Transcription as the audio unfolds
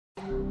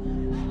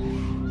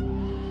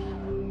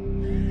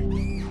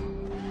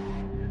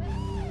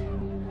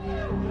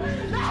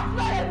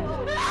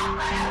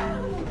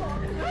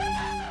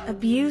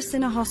Abuse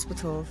in a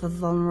hospital for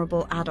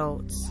vulnerable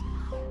adults.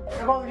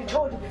 I've already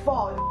told you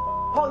before,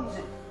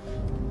 poison.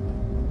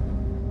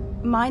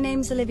 My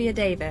name's Olivia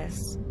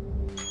Davis,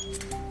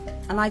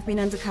 and I've been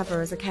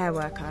undercover as a care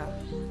worker.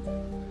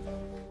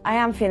 I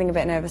am feeling a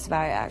bit nervous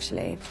about it,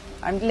 actually.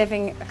 I'm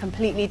living a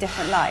completely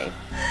different life.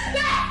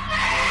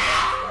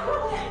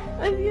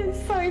 You're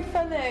so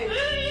funny.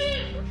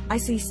 I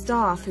see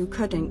staff who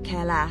couldn't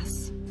care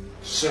less.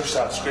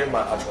 Suicide scream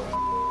like I just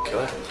want to kill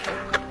her.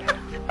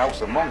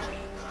 How's the mum?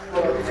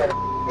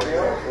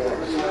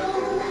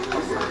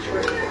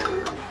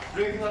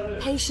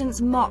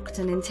 Patients mocked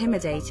and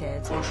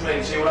intimidated. Punch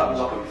me, see what happens,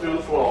 I'll put you through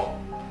the floor.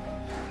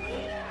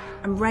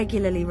 And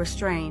regularly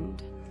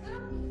restrained.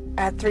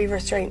 I had 3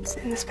 restraints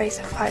in the space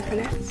of 5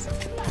 minutes.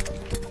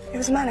 It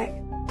was manic.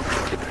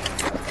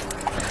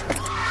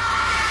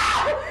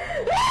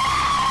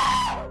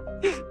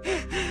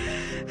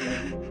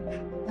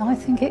 I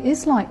think it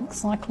is like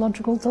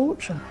psychological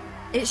torture.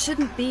 It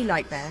shouldn't be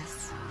like this.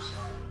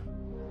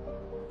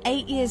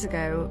 8 years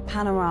ago,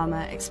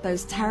 Panorama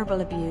exposed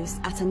terrible abuse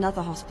at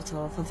another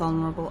hospital for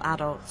vulnerable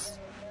adults.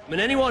 And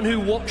anyone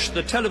who watched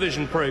the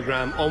television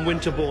programme on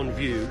Winterbourne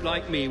View,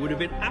 like me, would have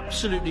been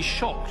absolutely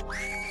shocked.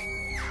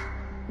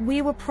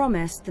 We were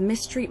promised the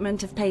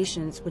mistreatment of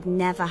patients would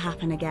never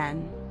happen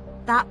again.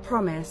 That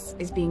promise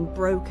is being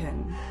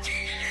broken.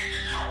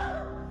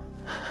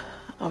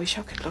 I wish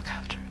I could look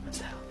after it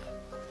myself.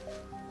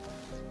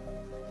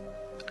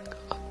 But I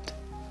can't.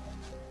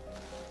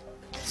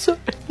 Sorry.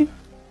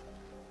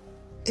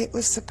 It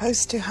was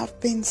supposed to have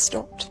been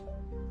stopped,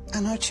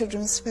 and our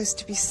children were supposed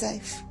to be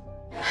safe.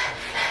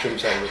 Jump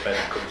saying the bed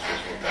comes to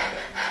us one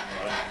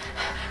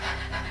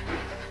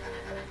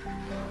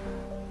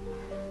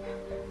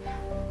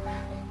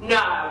day.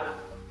 No.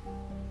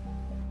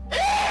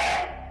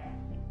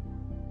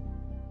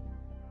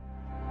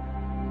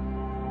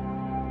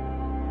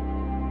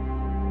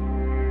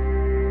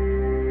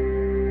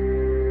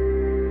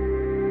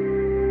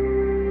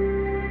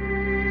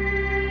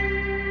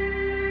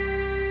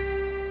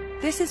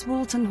 This is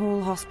Walton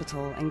Hall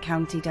Hospital in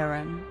County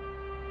Durham.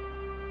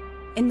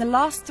 In the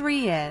last 3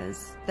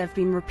 years, there have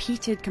been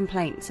repeated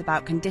complaints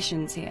about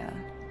conditions here.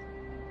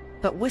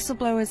 But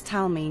whistleblowers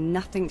tell me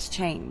nothing's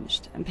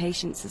changed and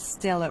patients are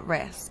still at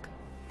risk.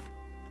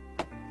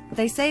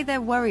 They say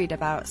they're worried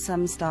about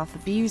some staff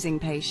abusing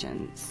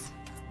patients.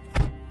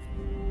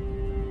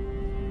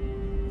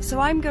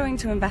 So I'm going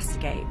to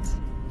investigate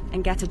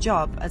and get a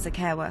job as a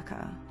care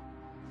worker.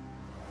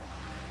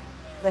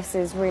 This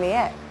is really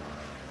it.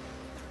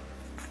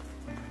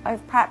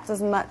 I've prepped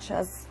as much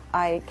as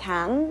I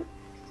can.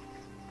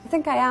 I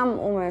think I am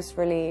almost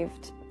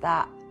relieved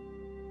that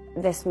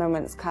this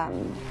moment's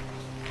come.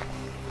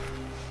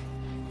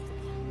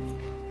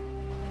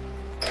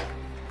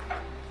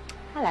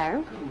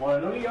 Hello. Good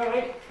morning, honey, you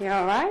alright? You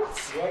alright?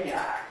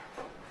 Yeah.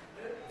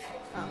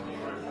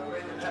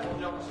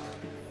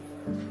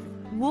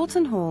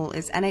 Walton Hall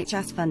is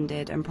NHS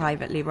funded and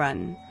privately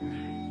run.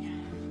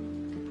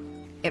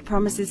 It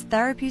promises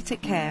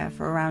therapeutic care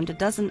for around a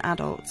dozen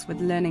adults with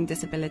learning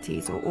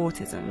disabilities or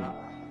autism.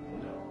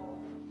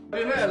 Have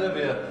you met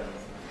Olivia?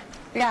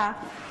 Yeah.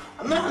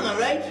 I'm not on the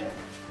right.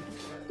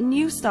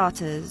 New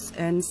starters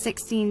earn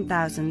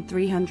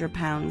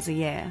 £16,300 a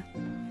year.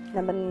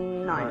 Number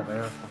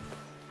 9.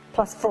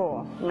 Plus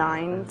 4.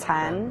 9,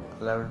 10.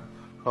 11,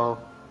 12,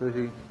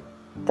 13.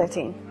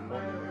 13.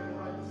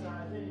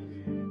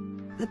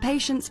 The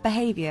patient's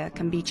behaviour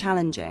can be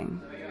challenging.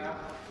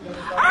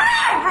 Ah!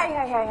 Hey,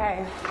 hey, hey,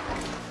 hey.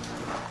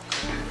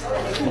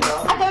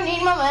 I don't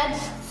need my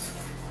meds.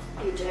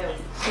 You do.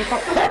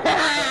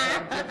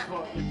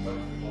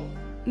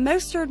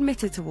 Most are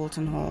admitted to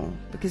Walton Hall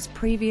because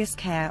previous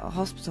care or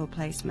hospital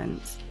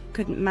placements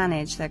couldn't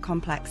manage their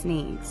complex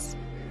needs.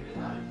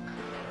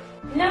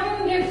 No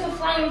one gives a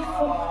flying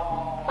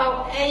fuck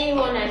about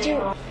anyone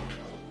anymore.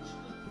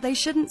 They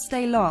shouldn't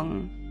stay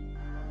long,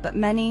 but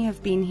many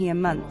have been here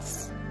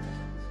months,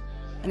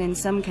 and in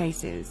some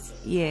cases,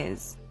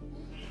 years.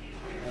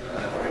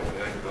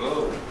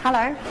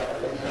 Hello.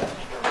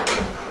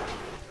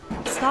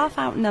 Staff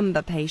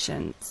outnumber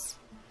patients.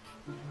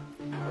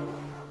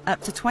 Up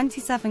to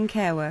 27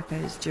 care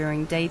workers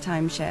during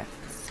daytime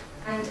shifts.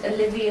 And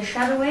Olivia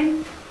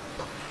shadowing.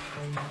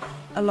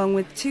 Along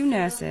with 2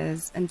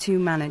 nurses and 2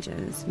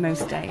 managers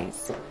most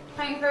days.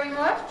 Thank you very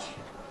much.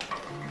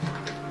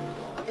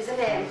 Is it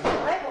in?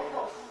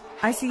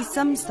 I see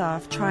some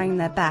staff trying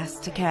their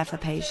best to care for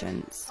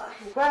patients.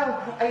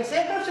 Well, are you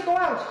safe enough to go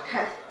out?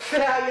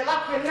 Yeah, you're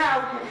laughing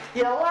now.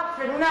 You're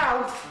laughing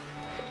now.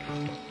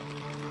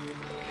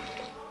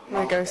 I'm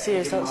gonna go see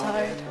us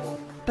outside.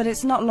 But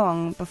it's not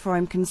long before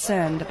I'm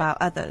concerned about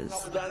others.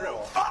 I'm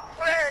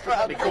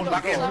going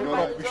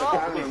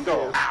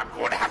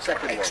to have some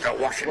extra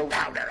washing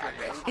powder on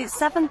this. It's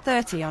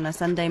 7:30 on a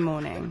Sunday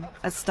morning,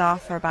 as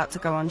staff are about to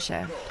go on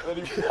shift.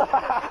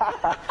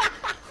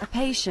 A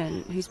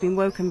patient who's been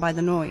woken by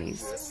the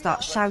noise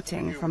starts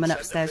shouting from an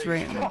upstairs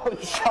room. Can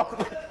you shout a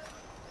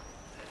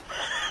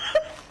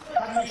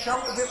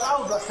bit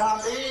louder? I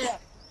can't hear.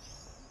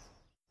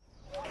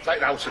 It's like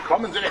the House of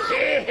Commons, isn't it?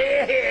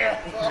 Here.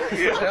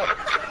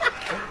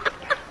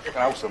 The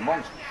House of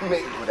Monks. You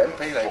make a good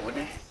MP, like,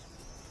 wouldn't you?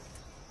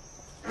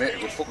 You make a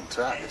good fucking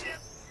target.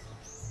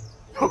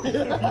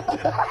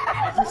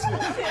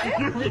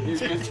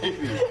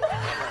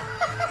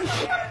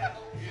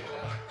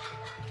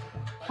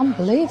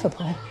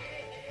 Unbelievable.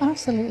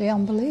 Absolutely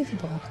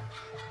unbelievable.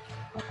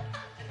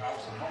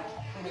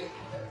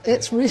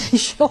 It's really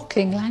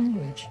shocking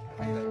language.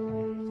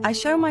 I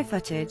show my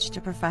footage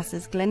to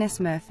Professors Glynis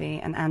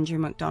Murphy and Andrew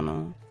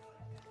McDonnell,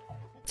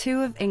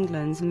 two of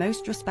England's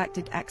most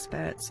respected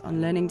experts on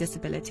learning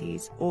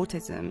disabilities,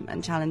 autism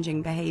and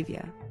challenging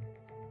behaviour.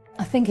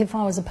 I think if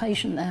I was a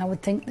patient there, I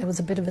would think there was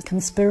a bit of a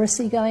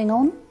conspiracy going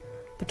on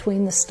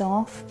between the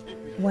staff,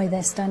 the way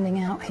they're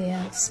standing out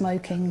here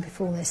smoking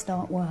before they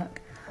start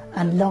work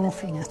and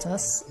laughing at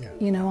us. Yeah.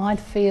 You know, I'd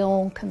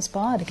feel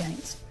conspired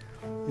against.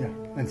 Yeah,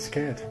 and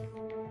scared.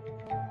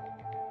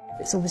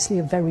 It's obviously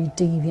a very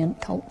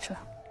deviant culture.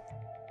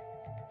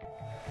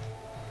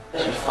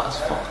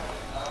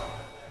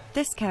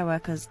 This care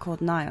worker's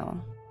called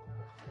Niall.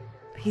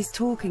 He's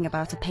talking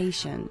about a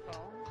patient.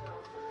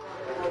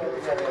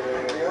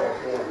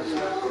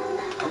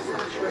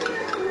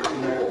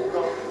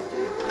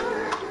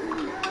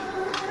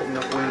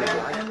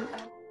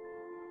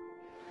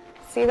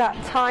 See that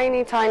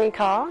tiny, tiny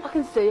car? I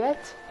can see it.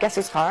 Guess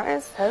whose car it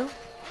is? Who?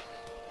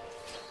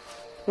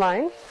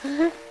 Mine.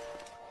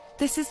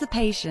 This is the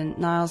patient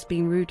Niall's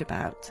been rude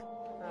about.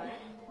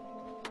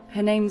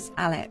 Her name's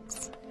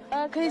Alex.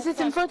 Can you sit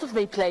in front of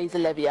me, please,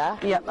 Olivia?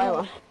 Yep, I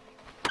will.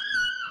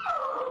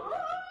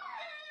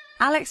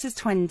 Alex is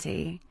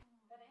 20.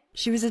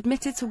 She was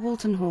admitted to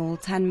Walton Hall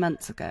 10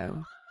 months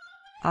ago,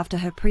 after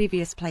her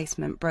previous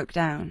placement broke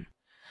down.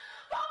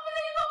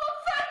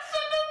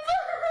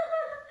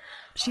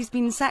 She's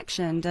been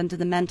sectioned under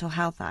the Mental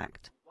Health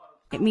Act.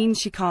 It means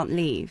she can't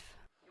leave.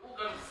 You're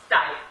going to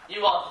stay.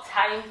 You are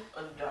detained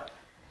under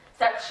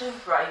Section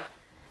 3.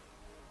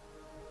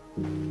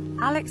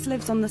 Alex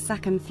lives on the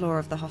second floor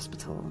of the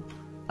hospital,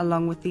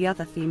 along with the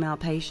other female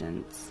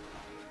patients.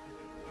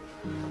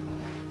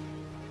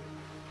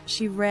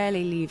 She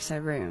rarely leaves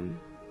her room.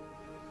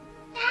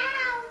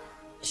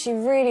 She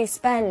really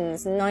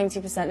spends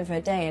 90% of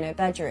her day in her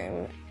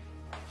bedroom.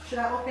 Should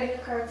I open the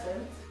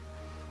curtains?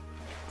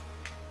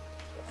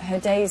 Her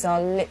days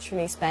are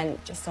literally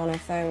spent just on her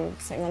phone,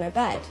 sitting on her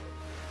bed.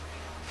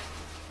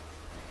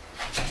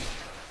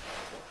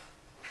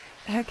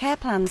 Her care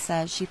plan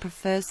says she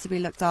prefers to be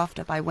looked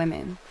after by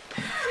women.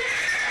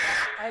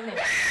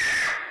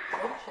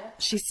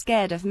 She's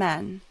scared of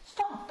men.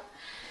 Stop.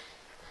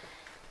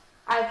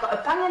 I've got a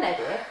banging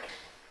headache.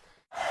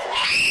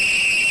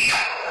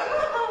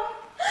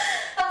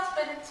 That's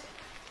brilliant.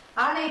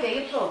 I need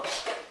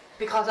earplugs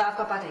because I've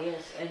got bad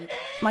ears. And...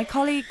 My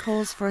colleague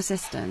calls for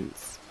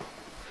assistance.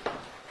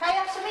 Can I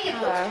have some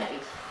earplugs,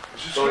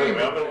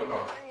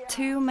 please?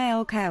 Two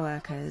male care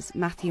workers,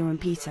 Matthew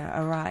and Peter,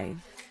 arrive.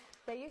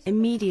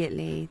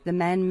 Immediately, the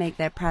men make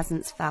their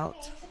presence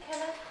felt.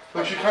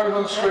 But if you carry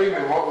on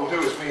screaming, what we'll do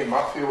is me and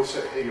Matthew will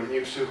sit here and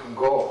you two can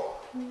go.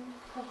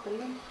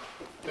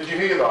 Did you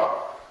hear that?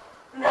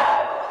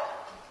 No!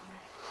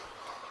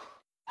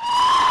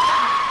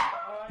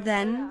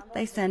 Then,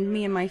 they send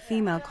me and my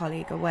female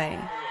colleague away.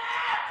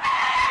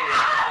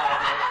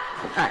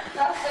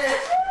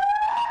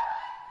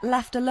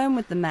 Left alone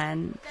with the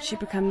men, she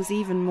becomes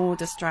even more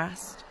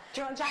distressed.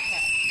 Do you want a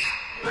jacket?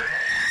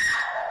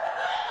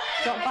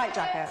 Do you want a bike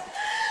jacket?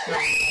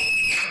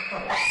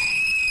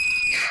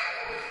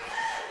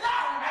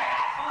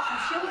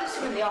 She'll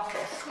listen in the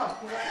office. Come on.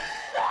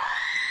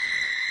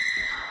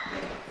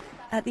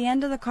 At the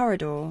end of the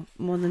corridor,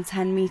 more than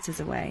 10 metres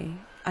away,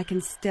 I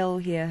can still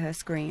hear her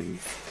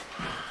screams.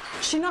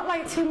 She not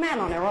like two men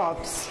on her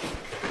obs?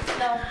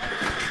 No.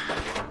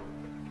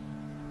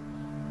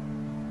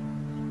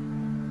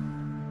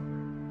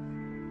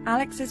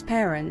 Alex's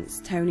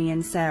parents, Tony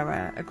and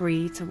Sarah,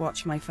 agree to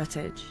watch my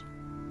footage.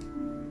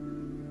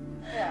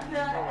 I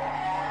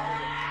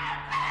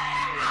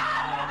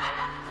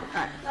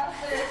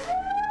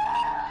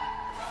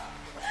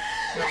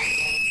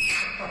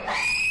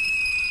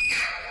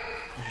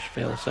just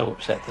feel so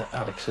upset that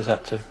Alex has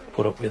had to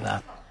put up with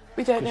that.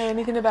 We don't know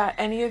anything about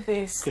any of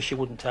this. Because she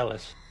wouldn't tell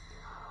us.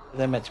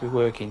 They're meant to be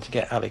working to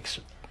get Alex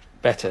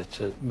better,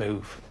 to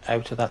move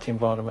out of that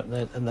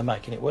environment, and they're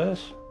making it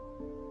worse.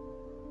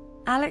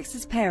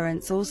 Alex's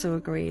parents also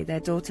agree their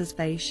daughter's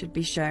face should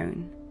be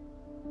shown.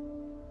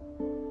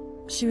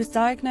 She was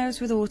diagnosed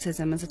with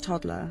autism as a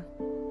toddler.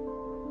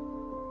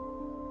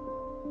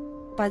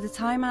 By the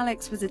time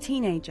Alex was a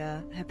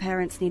teenager, her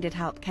parents needed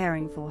help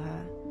caring for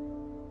her.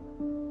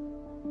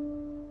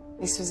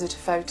 This was at a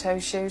photo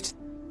shoot.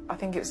 I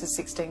think it was her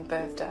 16th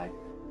birthday.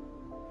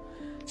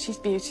 She's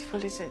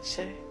beautiful, isn't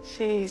she?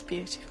 She is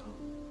beautiful.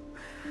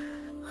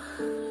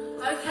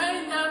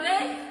 Okay,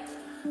 Nanny.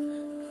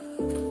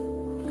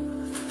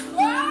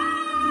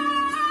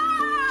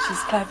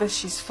 She's clever,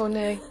 she's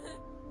funny.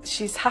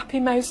 She's happy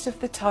most of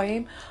the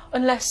time,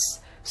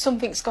 unless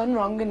something's gone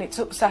wrong and it's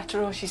upset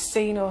her, or she's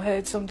seen or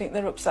heard something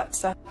that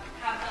upsets her.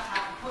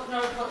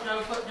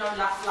 but no,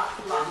 laugh.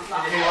 Did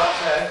you hear what I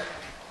said?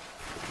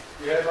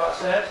 You heard what I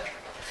said?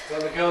 So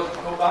the girls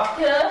have come back?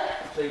 Yeah.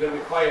 So you're going to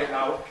be quiet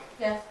now?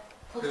 Yeah.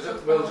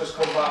 Because we'll just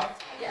come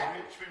back. Yeah.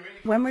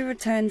 When we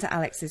return to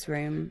Alex's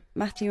room,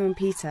 Matthew and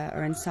Peter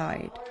are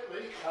inside.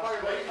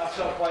 That's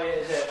how quiet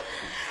is it?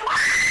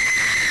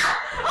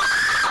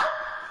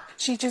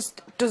 She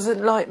just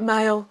doesn't like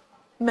male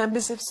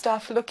members of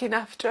staff looking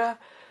after her.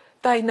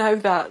 They know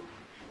that.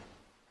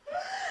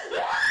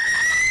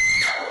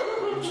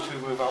 To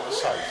move out the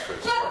site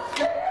first.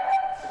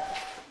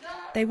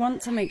 They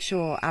want to make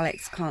sure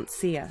Alex can't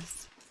see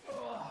us.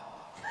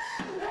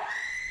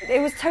 It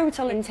was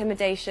total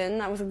intimidation.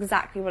 That was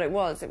exactly what it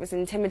was. It was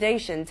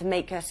intimidation to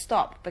make her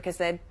stop because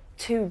they're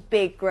two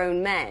big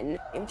grown men.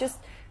 It would just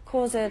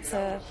cause her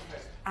to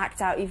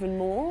act out even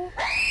more.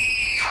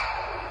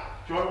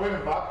 Do you want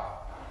women back?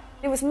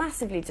 It was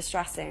massively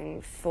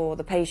distressing for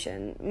the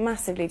patient,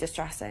 massively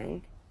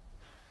distressing.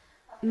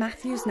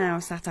 Matthew's now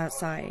sat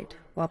outside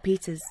while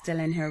Peter's still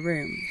in her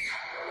room.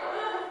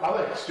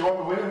 Alex, do you want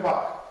the women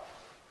back?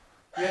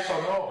 Yes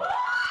or no?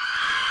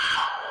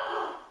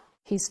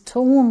 He's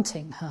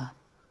taunting her.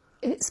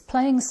 It's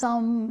playing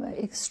some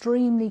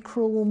extremely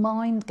cruel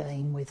mind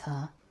game with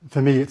her.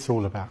 For me, it's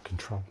all about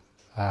control.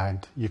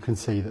 And you can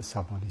see that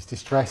someone is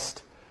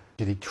distressed.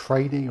 You need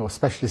training or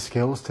specialist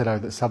skills to know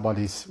that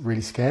somebody's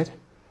really scared.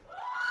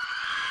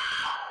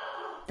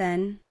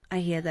 Then I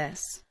hear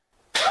this.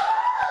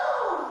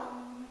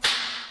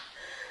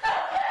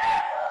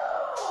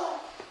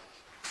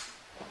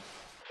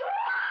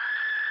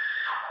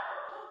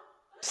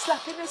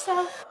 Slapping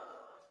herself.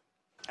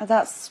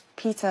 That's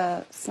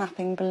Peter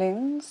snapping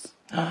balloons.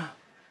 You're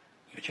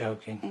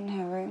joking. In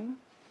her room.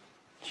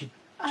 She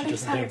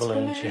doesn't do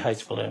balloons. She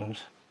hates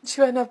balloons.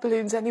 She won't have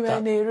balloons anywhere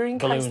near her in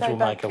case Balloons they will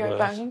make her go worse.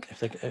 bang.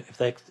 If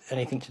they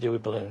anything to do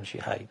with balloons, she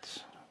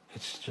hates.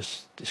 It's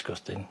just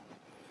disgusting.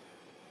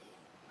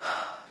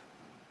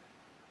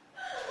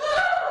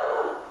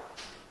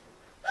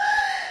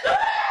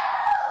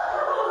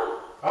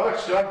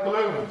 Alex, do you have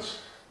balloons?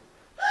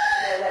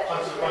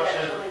 That's the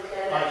question.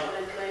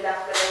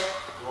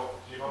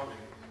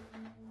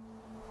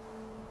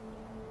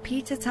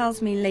 Peter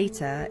tells me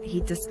later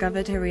he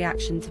discovered her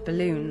reaction to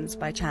balloons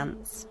by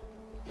chance.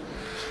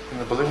 And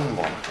the balloon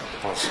one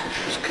was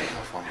kicking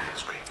off on me and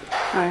screaming.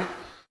 Oh.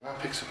 Man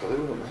picks a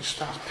balloon and he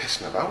starts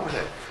pissing about with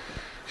it.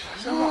 She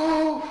says,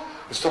 "Oh!"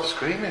 And stops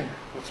screaming.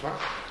 What's the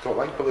matter? Don't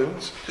like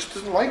balloons. Just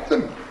doesn't like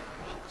them.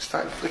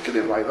 Started flicking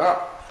it like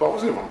that. But I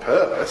wasn't on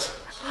purpose.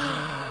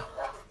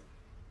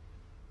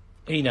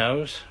 He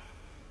knows.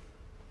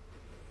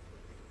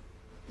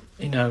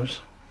 He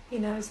knows. He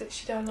knows that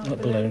she don't like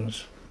Not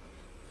balloons.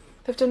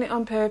 They've done it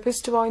on purpose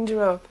to wind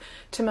her up,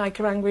 to make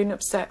her angry and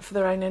upset for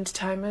their own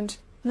entertainment.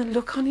 And the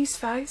look on his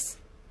face.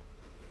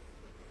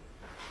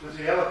 There's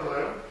a yellow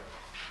balloon.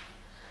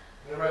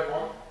 And a red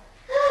one.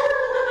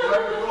 You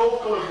like the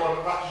gold-coloured one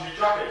that matches your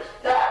jacket?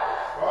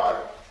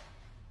 Right.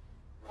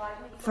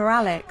 For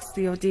Alex,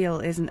 the ordeal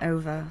isn't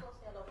over.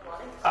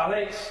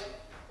 Alex,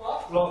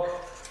 look,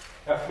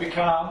 if we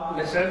can't,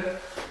 listen,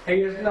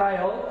 here's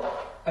Niall,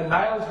 and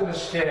Niall's going to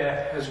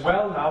stay as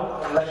well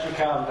now, unless you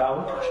calm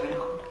down.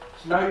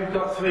 So now you've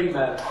got three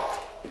men.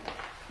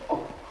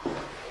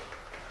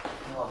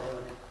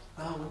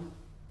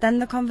 Then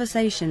the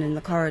conversation in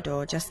the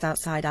corridor just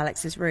outside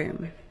Alex's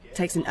room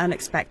takes an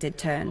unexpected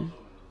turn.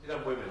 You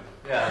have women?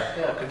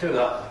 Yeah, I can do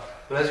that.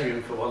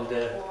 Lesbian for one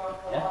day.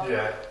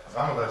 Yeah,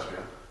 I'm a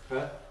lesbian.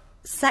 Yeah?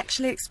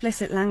 Sexually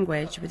explicit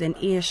language within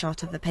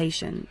earshot of the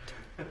patient.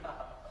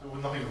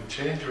 Nothing would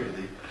change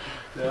really.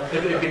 Yeah.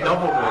 It'd be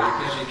novel really,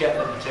 because you get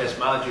them to taste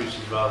my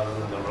juices rather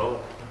than their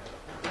own.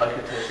 I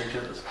could taste each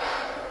other's.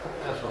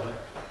 That's right.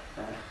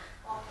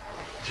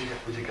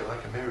 Would you get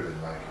like a mirror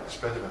and like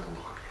spread them and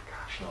look at the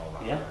cash and all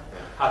that? Yeah.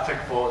 I take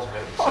photos of it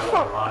and sell it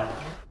online.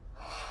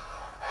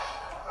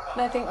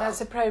 And I think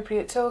that's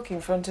appropriate talk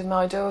in front of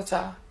my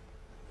daughter.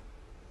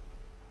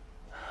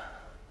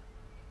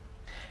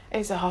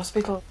 It's a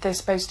hospital. They're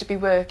supposed to be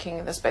working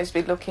and they're supposed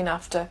to be looking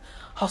after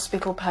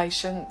hospital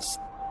patients.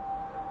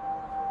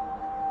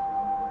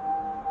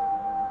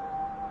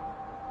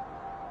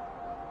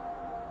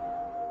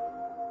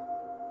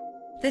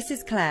 This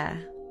is Claire.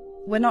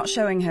 We're not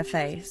showing her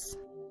face.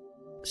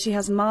 She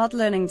has mild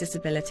learning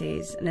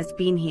disabilities and has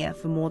been here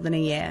for more than a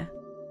year.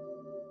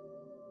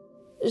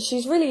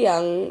 She's really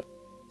young.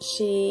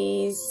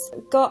 She's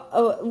got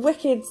a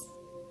wicked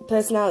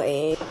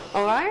personality.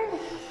 All right?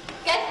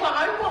 Guess what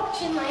I'm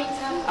watching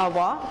later? A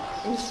what?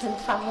 Instant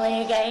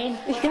Family again.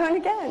 You're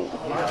going again?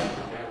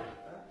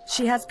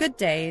 She has good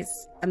days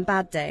and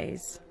bad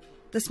days.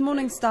 This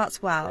morning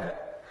starts well.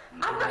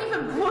 I've not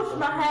even brushed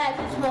my hair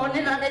this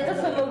morning and it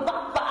doesn't look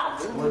that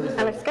bad.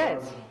 And it's good.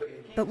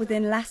 But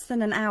within less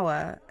than an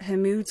hour, her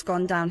mood's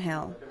gone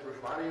downhill.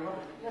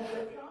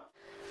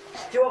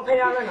 Do you want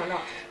PRN or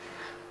not?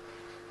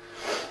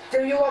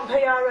 Do you want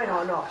PRN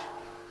or not?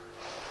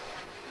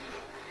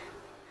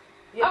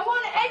 I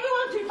want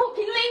everyone to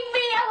fucking leave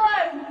me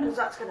alone. Because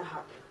that's going to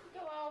happen.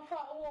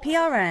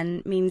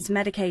 PRN means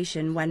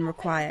medication when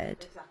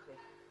required.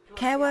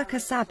 Care worker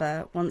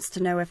Saba wants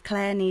to know if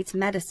Claire needs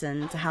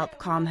medicine to help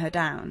calm her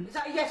down. Is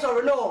that a yes or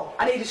a no?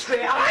 I need a straight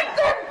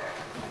answer.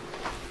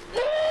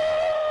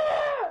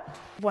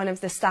 One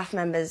of the staff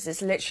members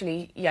is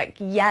literally like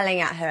yelling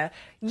at her,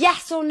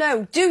 yes or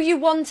no, do you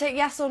want it,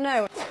 yes or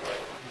no?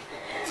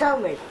 Tell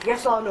me,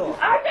 yes or no?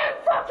 I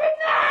don't fucking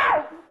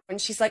know!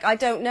 And she's like, I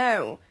don't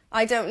know,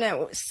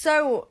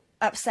 so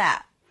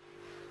upset.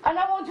 And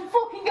I want to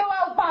fucking go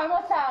out by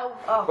myself.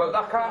 Oh. Well,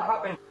 that can't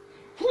happen.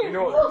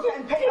 You're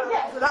getting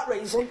PR for that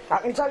reason. I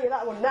can tell you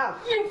that one now.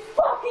 You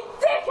fucking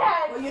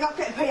dickhead! Well, you're not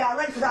getting PR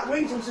for that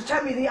reason, so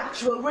tell me the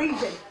actual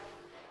reason.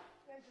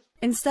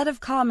 Instead of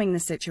calming the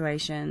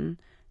situation,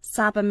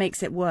 Saba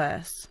makes it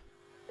worse.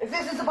 If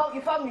this is about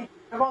your family,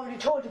 I've already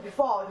told you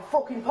before, you're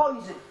fucking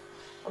poison.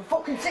 I'm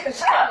fucking sick of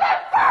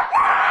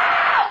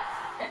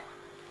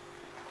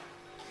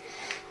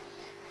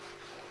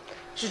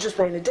She's just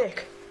being a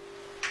dick.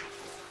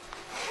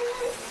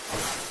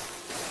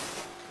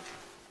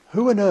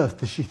 Who on earth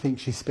does she think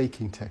she's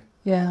speaking to?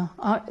 Yeah,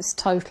 it's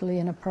totally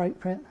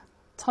inappropriate.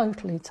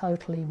 Totally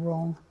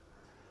wrong.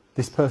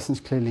 This person's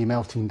clearly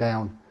melting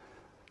down.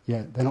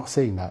 Yeah, they're not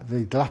seeing that.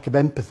 The lack of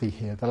empathy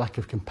here, the lack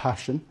of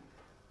compassion.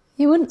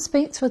 You wouldn't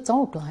speak to a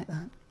dog like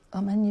that.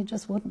 I mean, you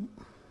just wouldn't.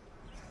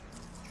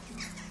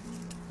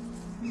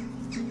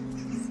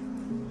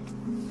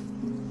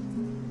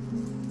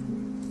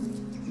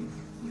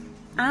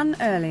 Anne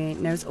Early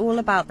knows all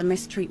about the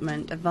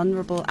mistreatment of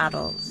vulnerable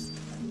adults.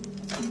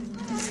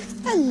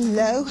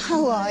 Hello,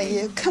 how are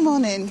you? Come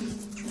on in.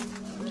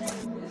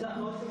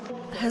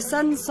 Her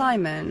son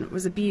Simon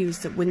was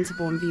abused at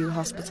Winterbourne View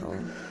Hospital.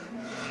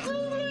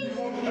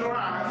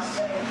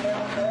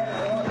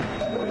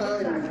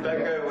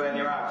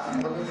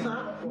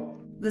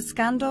 The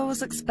scandal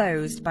was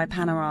exposed by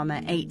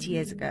Panorama 8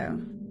 years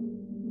ago.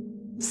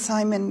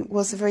 Simon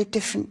was a very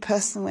different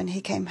person when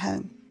he came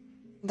home.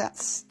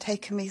 That's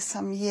taken me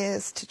some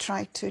years to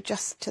try to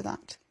adjust to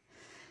that.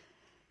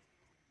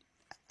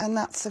 And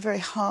that's a very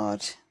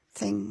hard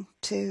thing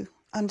to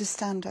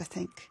understand, I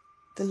think,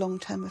 the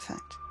long-term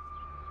effect.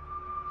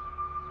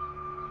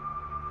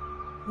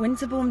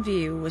 Winterbourne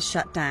View was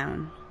shut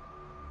down.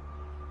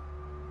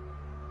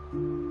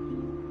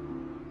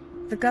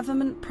 The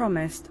government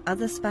promised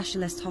other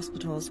specialist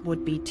hospitals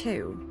would be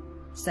too,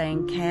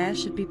 saying care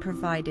should be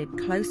provided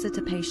closer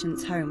to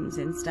patients' homes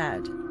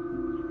instead.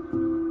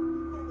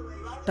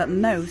 But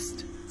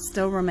most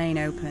still remain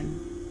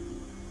open.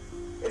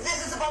 If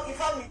this is about your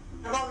family,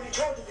 I've already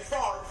told you before,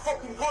 I'm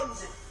fucking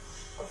poison.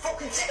 I'm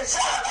fucking sick of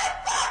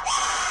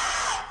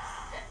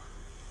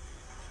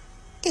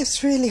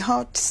It's really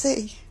hard to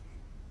see.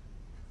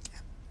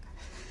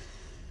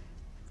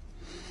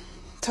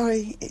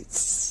 Sorry,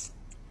 it's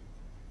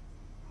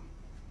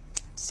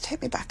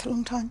taken me back a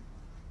long time.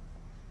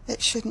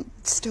 It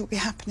shouldn't still be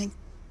happening.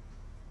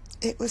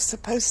 It was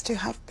supposed to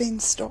have been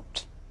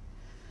stopped.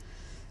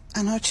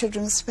 And our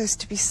children were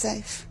supposed to be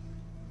safe.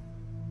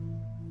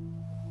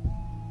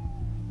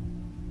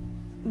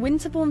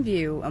 Winterbourne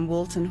View and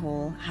Walton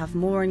Hall have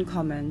more in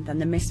common than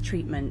the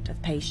mistreatment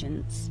of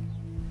patients.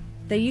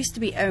 They used to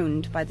be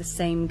owned by the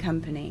same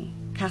company,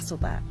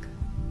 Castlebeck.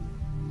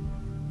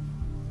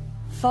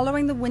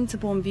 Following the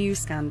Winterbourne View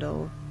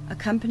scandal, a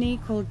company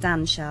called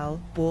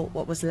Danshell bought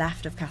what was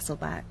left of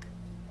Castlebeck,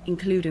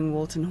 including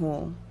Walton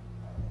Hall.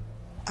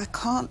 I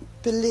can't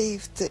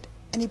believe that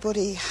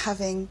anybody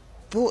having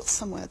bought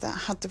somewhere that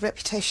had the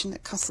reputation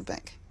that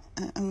Castlebeck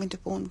and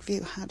Winterbourne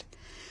View had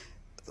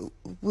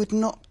would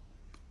not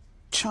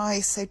try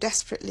so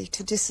desperately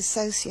to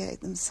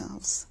disassociate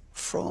themselves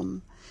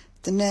from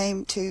the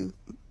name to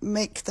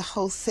make the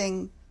whole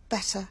thing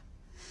better.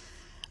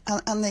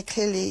 And they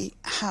clearly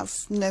have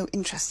no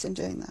interest in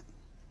doing that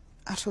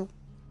at all.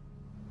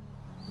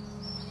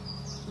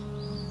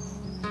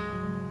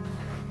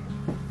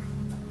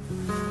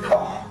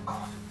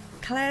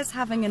 Claire's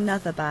having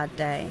another bad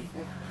day.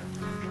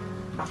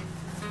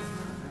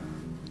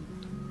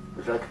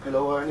 Would you like a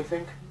pillow or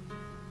anything?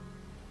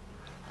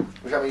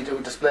 Was that what you do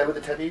a display with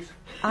the teddies?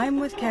 I'm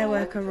with care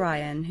worker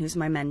Ryan, who's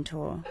my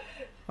mentor.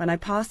 When I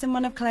pass him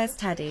one of Claire's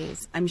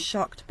teddies, I'm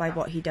shocked by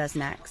what he does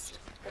next.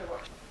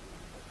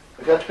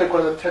 If you had to pick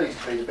one of them teddies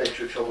to be the best,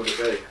 which one would it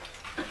be?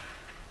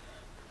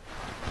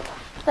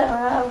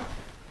 No.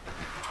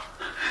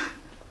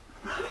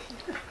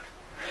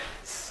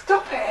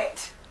 Stop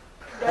it!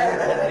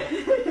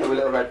 A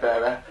little red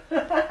bearer.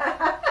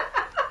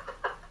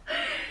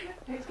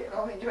 He's getting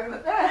all the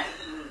enjoyment there.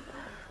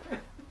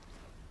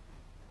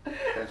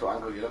 Depends what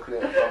angle you're looking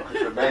at it from,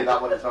 because for me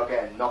that one is not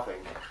getting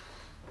nothing.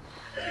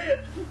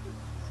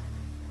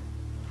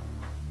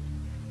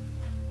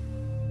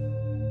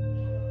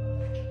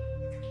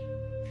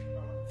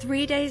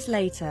 Three days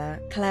later,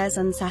 Claire's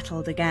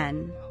unsettled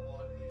again.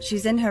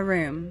 She's in her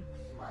room.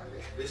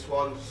 This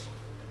one's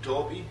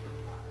Dobby.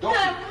 No,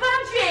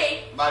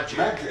 Magic! Magic,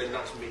 and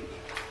that's me.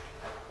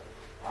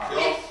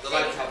 The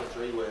lights have a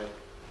three-way.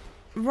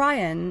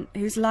 Ryan,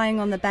 who's lying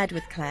on the bed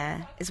with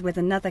Claire, is with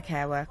another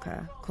care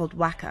worker called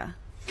Waka.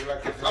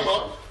 Come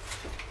on.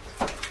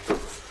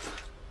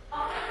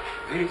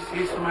 This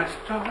is my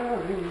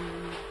story.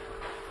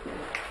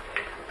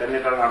 Turn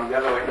it around the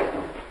other way.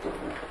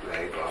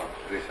 There you go.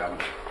 This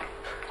hand.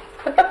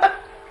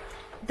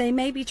 They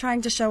may be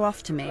trying to show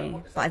off to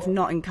me, but I've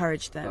not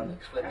encouraged them.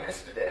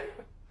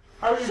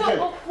 How are you Shut doing?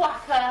 up,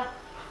 Whacker.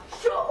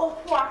 Shut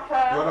up,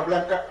 Whacker. You want a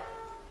blanket?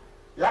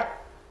 Yeah?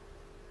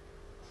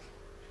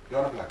 You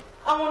want a blanket?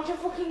 I want to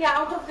fucking get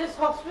out of this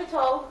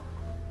hospital.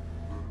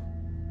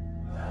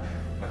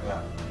 Like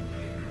that.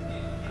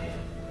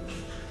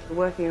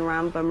 Working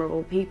around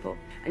vulnerable people,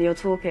 and you're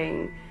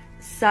talking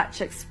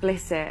such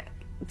explicit,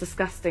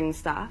 disgusting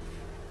stuff.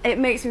 It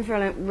makes me feel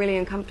like really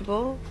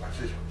uncomfortable.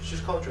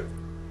 She's cultured.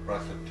 Right,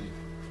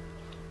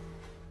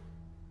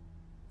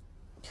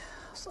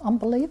 It's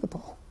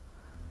unbelievable.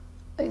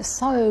 It's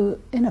so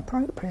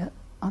inappropriate.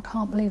 I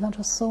can't believe I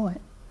just saw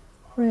it.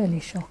 Really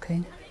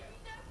shocking.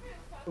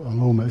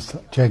 I'm almost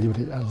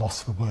genuinely at a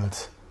loss for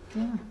words.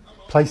 Yeah.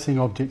 Placing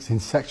objects in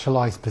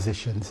sexualised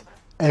positions,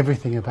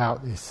 everything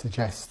about this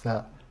suggests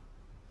that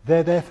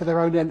they're there for their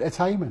own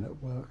entertainment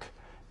at work.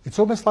 It's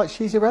almost like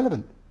she's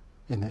irrelevant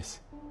in this.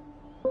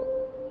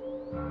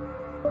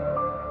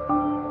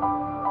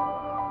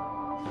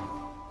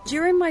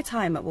 During my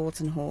time at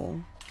Walton Hall,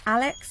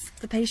 Alex,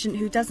 the patient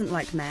who doesn't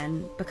like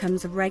men,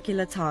 becomes a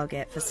regular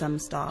target for some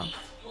staff.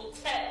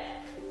 What's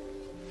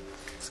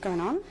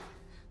going on?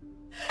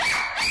 I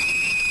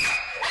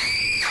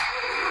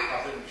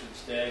think we should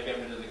stay, get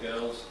rid of the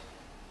girls.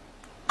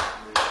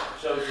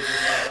 Shows you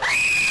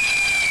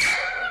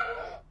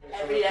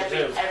Every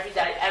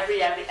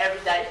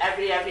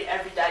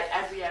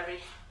day.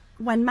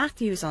 When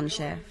Matthew's on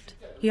shift,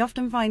 he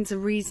often finds a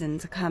reason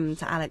to come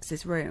to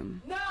Alex's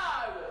room. No?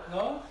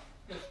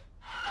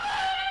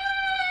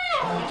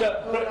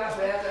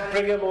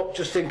 Bring him up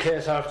just in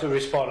case I have to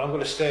respond. I'm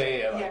going to stay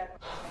here. Yeah.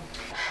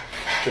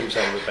 Jumps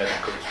out of the bed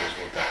and comes to us,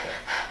 Will Decker.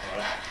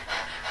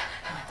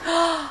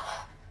 Alright?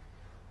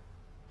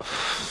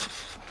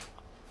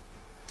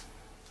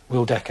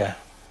 Will Decker.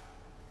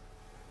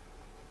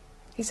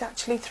 He's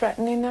actually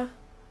threatening her.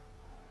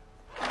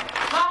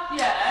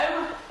 Matthew!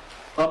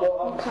 I'm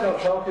not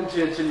talking to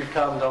you until you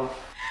calm down.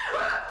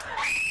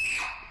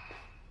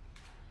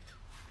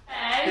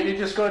 Can you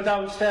just go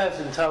downstairs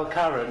and tell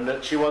Karen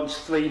that she wants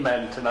 3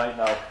 men tonight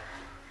now?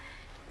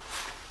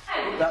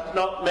 That's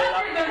not me,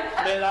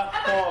 that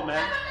 4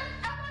 men.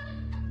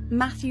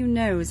 Matthew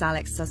knows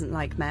Alex doesn't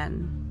like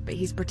men, but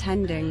he's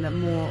pretending that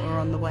more are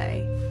on the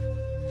way.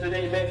 So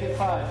did you make it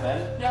 5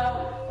 men?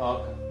 No.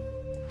 Oh.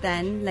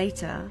 Then,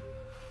 later...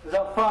 Is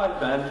that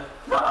 5 men?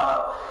 No.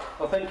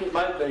 I think it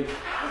might be.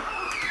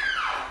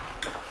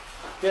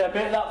 Yeah,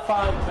 make that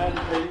 5 men,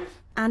 please.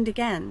 And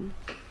again.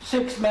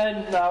 6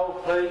 men now,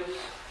 please.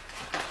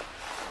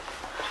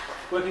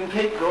 We can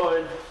keep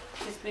going.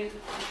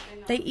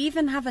 They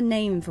even have a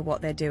name for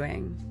what they're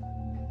doing.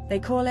 They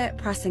call it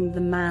pressing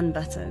the man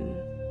button,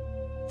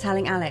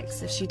 telling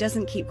Alex if she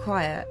doesn't keep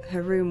quiet,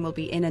 her room will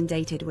be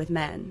inundated with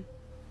men.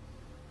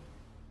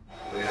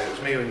 Yeah, it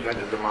was me who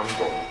invented the man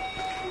button.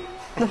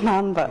 The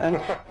man button?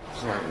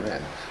 It's like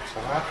men. So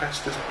if I press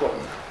this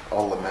button,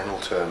 all the men will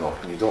turn up,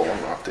 and you don't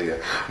want that, do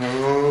you?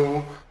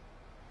 No.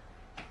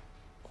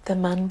 The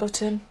man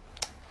button.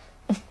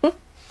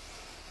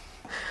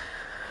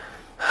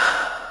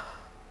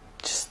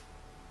 Just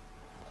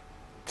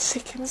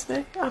sickens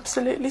me.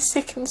 Absolutely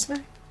sickens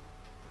me.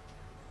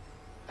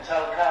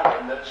 Tell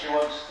Karen that she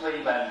wants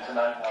 3 men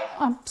tonight now.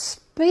 I'm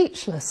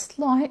speechless.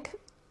 Like,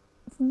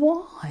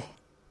 why?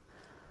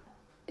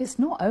 It's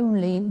not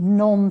only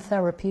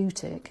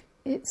non-therapeutic,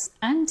 it's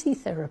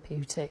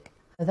anti-therapeutic.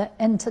 They're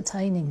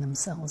entertaining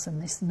themselves in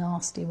this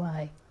nasty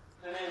way.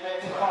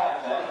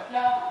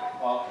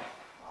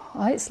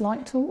 It's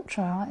like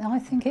torture. I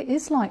think it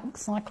is like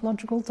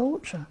psychological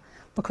torture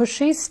because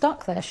she's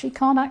stuck there. She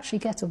can't actually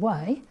get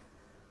away.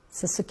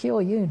 It's a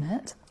secure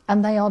unit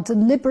and they are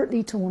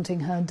deliberately taunting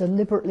her,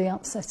 deliberately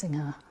upsetting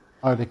her.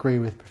 I would agree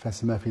with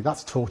Professor Murphy.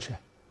 That's torture.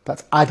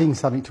 That's adding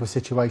something to a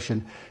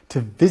situation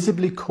to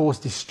visibly cause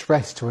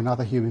distress to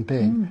another human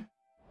being.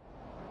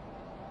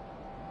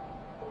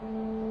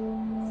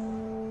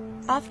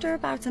 After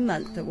about a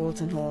month at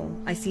Walton Hall,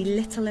 I see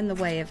little in the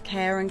way of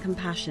care and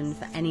compassion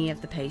for any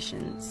of the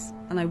patients,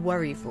 and I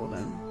worry for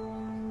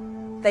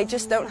them. They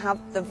just don't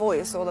have the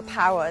voice or the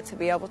power to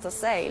be able to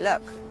say,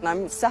 look,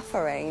 I'm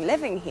suffering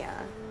living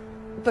here.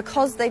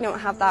 Because they don't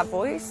have that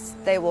voice,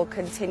 they will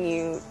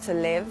continue to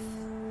live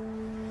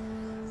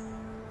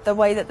the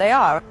way that they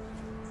are.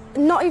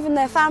 Not even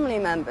their family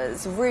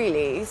members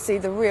really see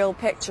the real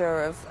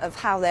picture of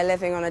how they're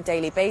living on a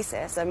daily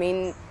basis. I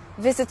mean,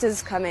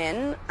 visitors come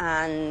in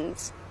and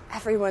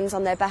everyone's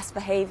on their best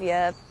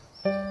behaviour.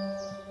 Come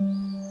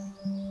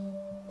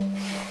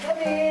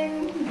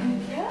in.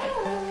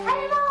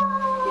 Hello.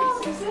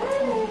 Yes,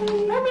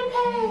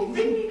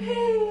 Bring me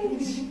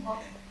Paige.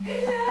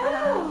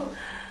 Hello.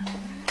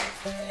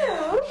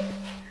 Hello.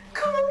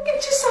 Come on,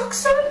 get your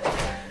socks on.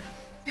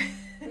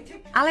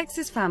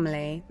 Alex's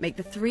family make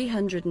the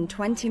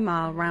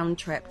 320-mile round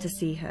trip to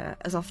see her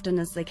as often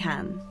as they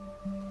can.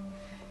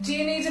 Do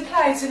you need a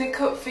plate and a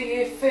cup for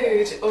your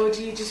food, or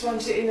do you just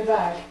want it in a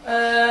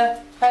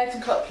bag? Plate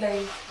and cup,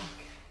 please.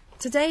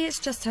 Today it's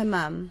just her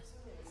mum.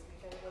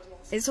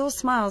 It's all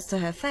smiles to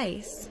her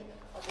face.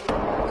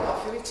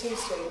 Coffee with 2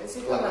 sweeteners.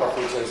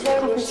 Coffee with 2 sweeteners.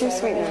 Coffee with 2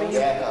 sweeteners.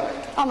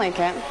 Yeah. I'll make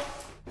it.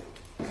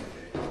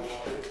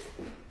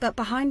 But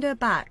behind her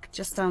back,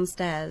 just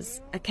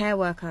downstairs, a care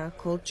worker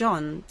called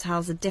John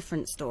tells a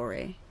different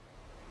story.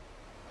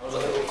 I was a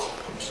little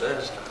cop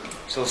upstairs,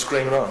 still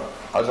screaming on.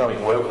 I don't know if you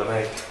can work with her,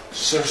 mate. As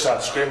soon as I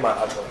started screaming, man,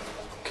 I'd go,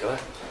 kill her.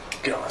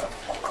 Get on her.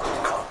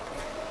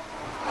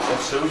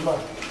 That's Sue's, man.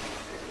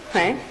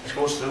 Hey? She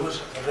goes through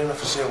us. I don't even have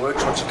to say a word.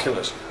 She wants to kill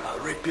us. I'll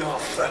rip you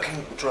off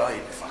fucking dry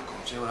if I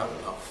come to you and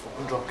I'll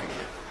fucking drop kick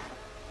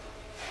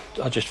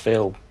you. I just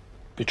feel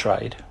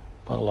betrayed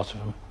by a lot of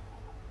them.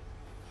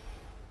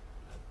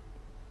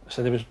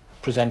 So they was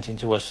presenting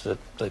to us that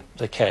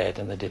they cared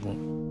and they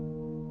didn't.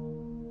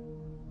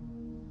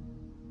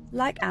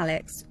 Like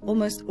Alex,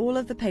 almost all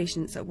of the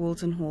patients at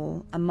Walton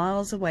Hall are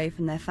miles away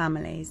from their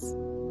families.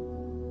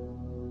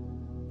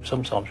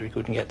 Sometimes we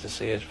couldn't get to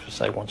see her for,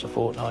 say, once a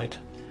fortnight.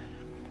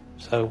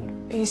 So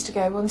We used to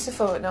go once a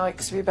fortnight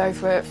because we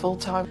both worked full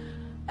time.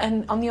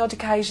 And on the odd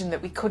occasion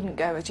that we couldn't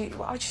go, I just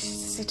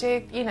used to sit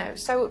here, you know,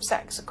 so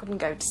upset because I couldn't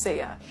go to see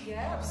her.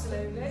 Yeah,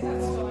 absolutely,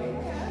 that's fine.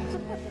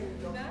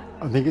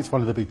 I think it's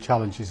one of the big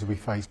challenges that we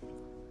face.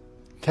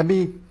 It can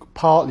be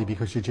partly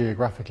because you're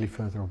geographically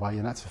further away,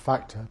 and that's a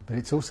factor, but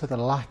it's also the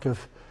lack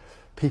of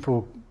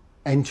people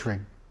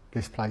entering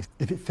this place.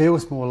 If it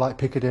feels more like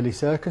Piccadilly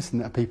Circus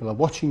and that people are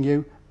watching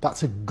you,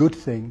 that's a good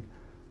thing,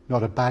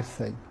 not a bad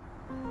thing.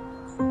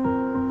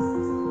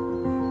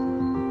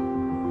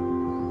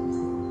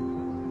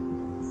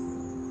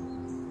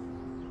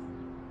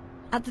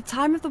 At the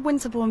time of the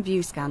Winterbourne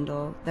View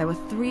scandal, there were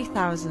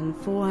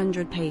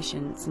 3,400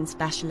 patients in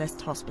specialist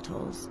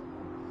hospitals.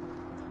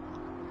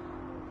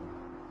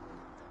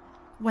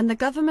 When the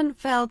government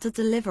failed to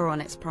deliver on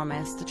its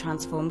promise to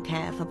transform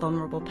care for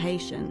vulnerable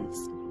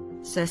patients,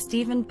 Sir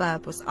Stephen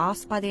Bubb was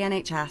asked by the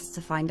NHS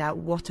to find out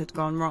what had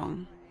gone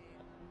wrong.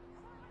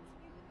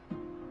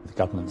 The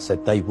government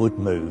said they would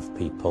move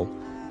people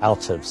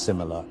out of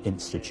similar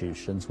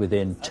institutions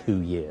within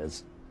 2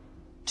 years.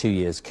 2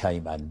 years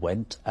came and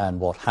went, and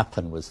what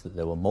happened was that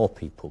there were more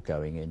people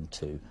going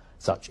into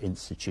such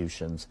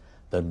institutions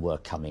than were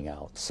coming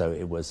out. So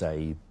it was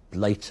a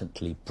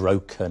blatantly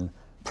broken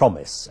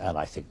promise, and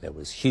I think there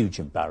was huge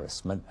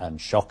embarrassment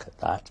and shock at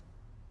that.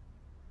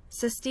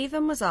 Sir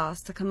Stephen was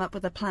asked to come up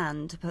with a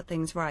plan to put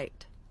things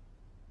right.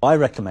 I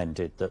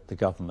recommended that the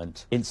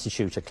government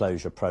institute a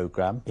closure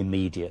programme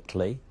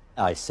immediately.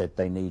 I said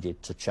they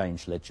needed to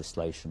change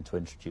legislation to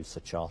introduce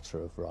a Charter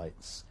of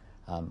Rights,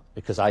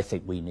 because I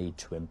think we need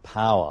to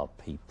empower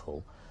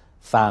people,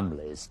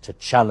 families, to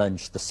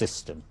challenge the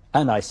system.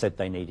 And I said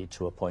they needed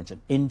to appoint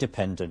an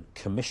independent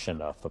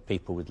commissioner for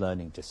people with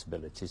learning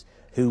disabilities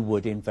who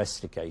would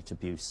investigate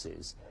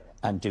abuses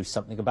and do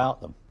something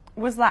about them.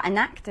 Was that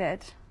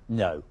enacted?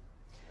 No.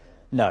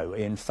 No,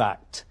 in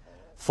fact,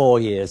 4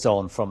 years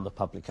on from the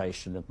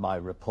publication of my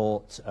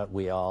report,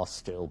 we are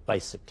still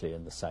basically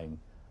in the same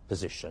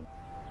position.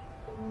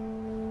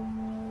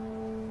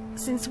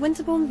 Since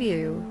Winterbourne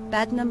View,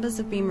 bed numbers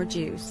have been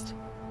reduced,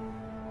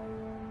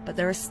 but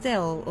there are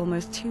still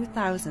almost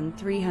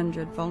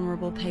 2,300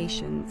 vulnerable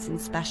patients in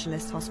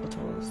specialist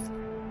hospitals.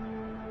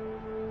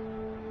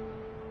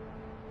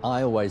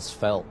 I always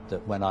felt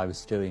that when I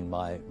was doing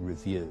my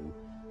review,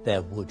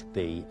 there would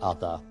be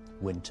other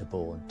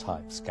Winterbourne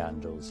type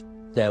scandals.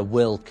 There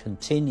will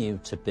continue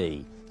to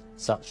be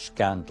such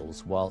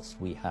scandals whilst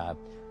we have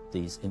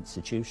these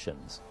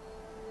institutions.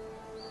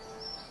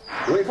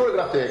 You want your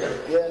photograph taken?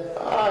 Yeah.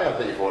 I'll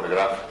take your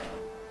photograph.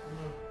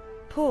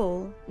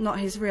 Paul, not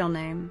his real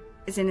name,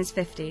 is in his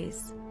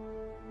 50s.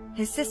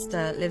 His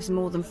sister lives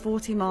more than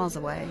 40 miles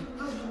away.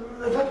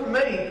 That's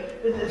me.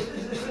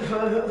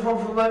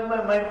 From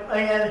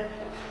my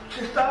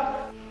sister.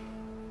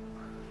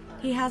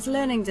 He has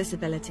learning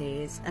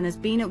disabilities and has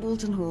been at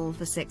Walton Hall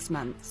for 6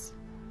 months.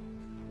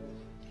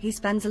 He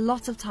spends a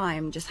lot of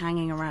time just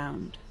hanging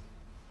around.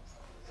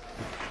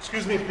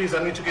 Excuse me, please,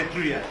 I need to get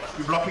through here.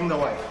 You're blocking the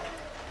way.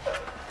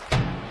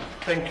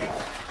 Thank you.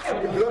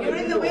 You're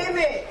in the way,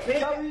 mate.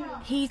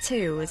 He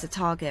too is a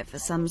target for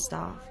some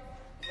staff.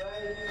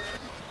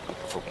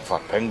 Fucking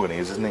fat penguin he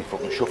is, isn't he?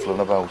 Fucking shuffling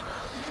about.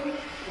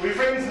 We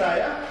friends now,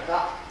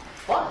 yeah?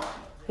 What?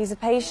 He's a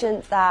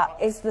patient that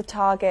is the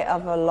target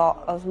of a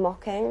lot of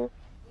mocking.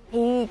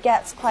 He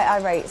gets quite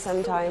irate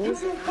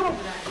sometimes.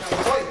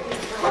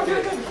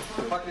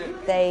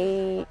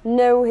 They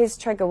know his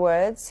trigger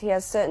words. He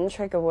has certain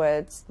trigger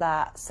words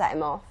that set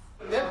him off.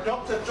 That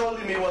doctor told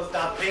him he was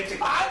diabetic.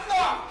 I'm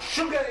not!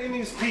 Sugar in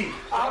his pee.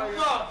 I'm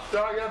not!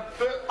 I'm not!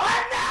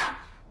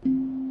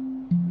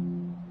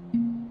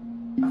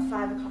 At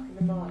 5 o'clock in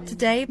the morning.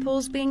 Today,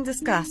 Paul's being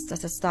discussed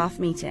at a staff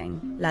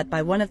meeting, led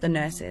by one of the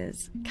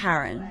nurses,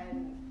 Karen.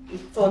 He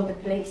phoned the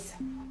police.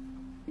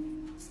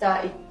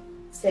 Started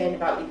saying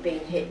about you being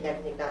hit and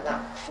everything like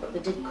that. But they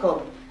did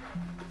come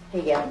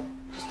here,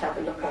 just have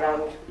a look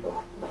around,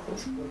 but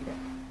nothing's come of it.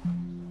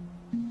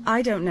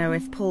 I don't know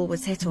if Paul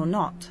was hit or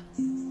not.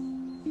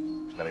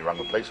 And then he rang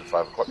the police at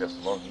 5 o'clock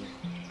yesterday morning.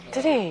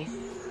 Did he?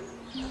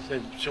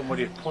 Said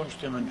somebody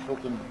punched him and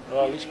fucking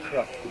all this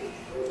crap.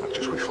 That's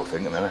just wishful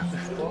thinking, isn't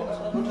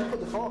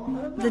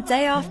it? The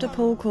day after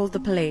Paul called the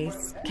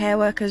police, care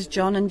workers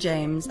John and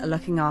James are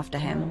looking after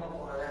him.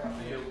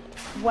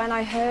 When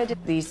I heard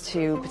these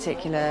two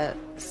particular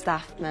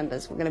staff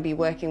members were going to be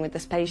working with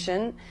this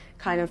patient,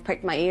 kind of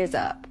pricked my ears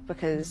up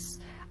because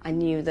I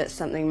knew that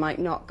something might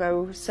not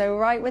go so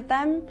right with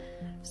them.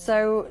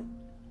 So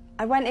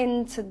I went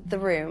into the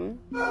room.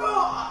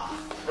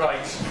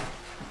 Right.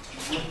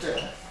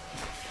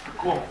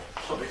 Come on,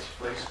 stop it,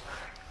 please.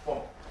 Come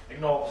on,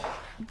 ignore.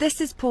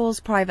 This is Paul's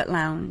private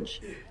lounge.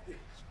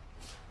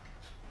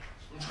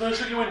 I'm just going to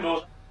shut your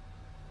windows.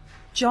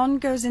 John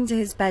goes into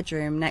his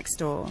bedroom next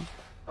door.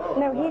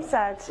 No, he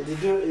said. Did you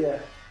do it, yeah?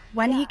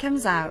 When he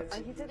comes out,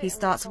 he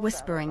starts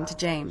whispering to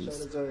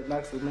James.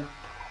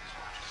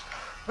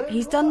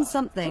 He's done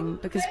something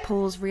because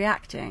Paul's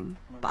reacting,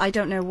 but I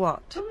don't know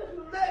what.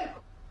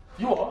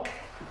 You what?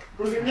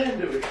 Bring it in there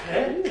and do it,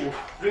 eh? Do you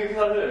think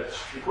that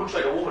hurts? You punch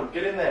like a woman.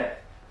 Get in there.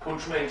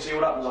 Punch me and see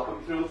what happens. I'll put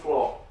you through the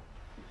floor.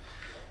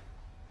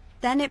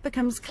 Then it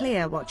becomes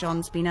clear what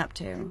John's been up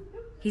to.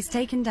 He's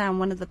taken down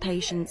one of the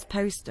patient's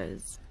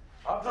posters.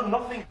 I've done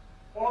nothing.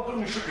 All I've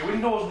done is shut your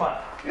windows,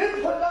 man.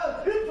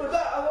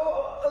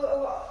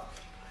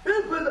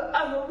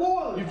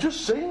 You've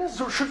just seen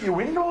us shut your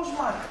windows,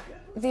 man.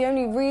 The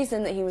only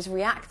reason that he was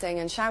reacting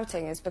and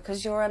shouting is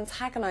because you're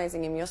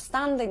antagonising him. You're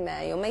standing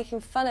there, you're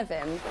making fun of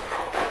him.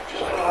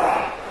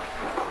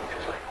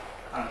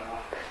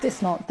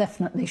 This lot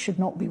definitely should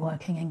not be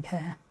working in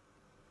care.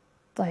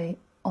 They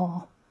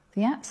are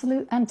the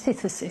absolute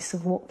antithesis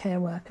of what care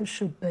workers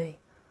should be.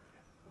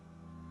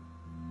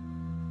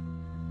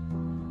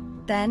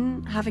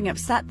 Then, having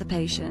upset the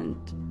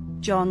patient,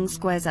 John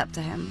squares up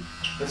to him.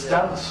 Let's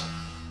dance.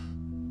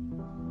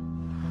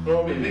 You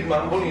want to be a big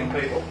man bullying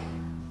people?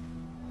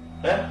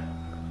 Yeah?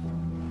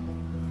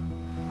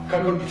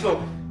 Can't go to your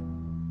club.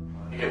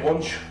 You get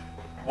one shot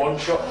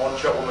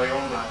with my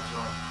own man.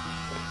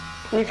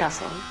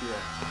 Newcastle? Yeah.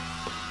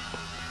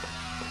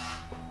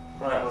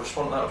 Right, I'll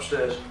respond to that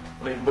upstairs.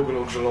 I leave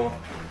bugalows alone.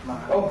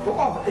 Oh, fuck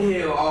off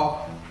here!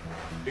 Oh.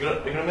 You're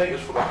gonna make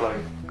us fuck up,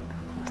 like.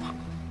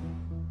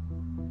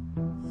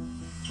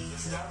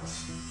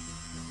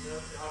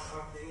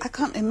 I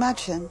can't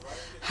imagine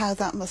how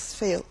that must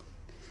feel.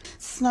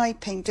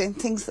 Sniping, doing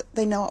things that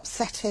they know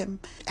upset him.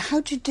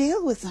 How do you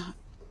deal with that?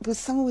 With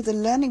someone with a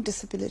learning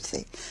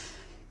disability,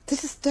 they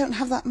just don't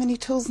have that many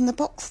tools in the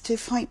box to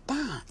fight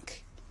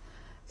back.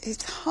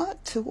 It's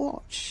hard to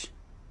watch.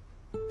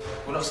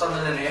 We're not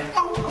standing in here.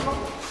 Are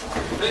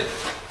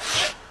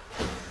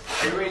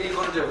you really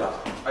going to do that?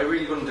 Are you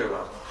really going to do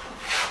that?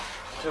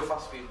 Too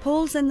fast for you.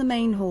 Paul's in the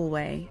main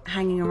hallway,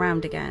 hanging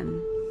around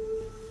again.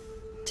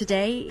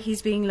 Today,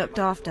 he's being looked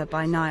after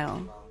by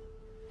Niall.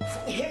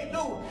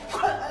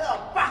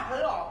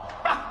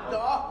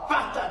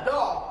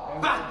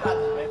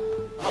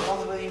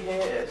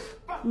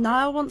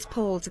 Niall wants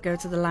Paul to go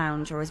to the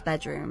lounge or his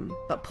bedroom,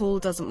 but Paul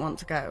doesn't want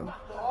to go.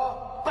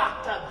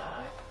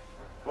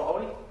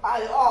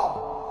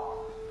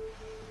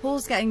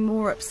 Paul's getting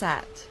more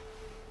upset.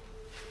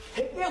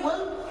 I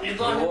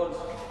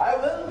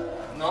will.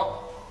 No.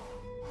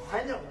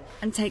 I know.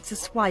 And takes a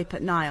swipe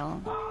at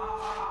Niall.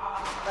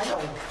 I know.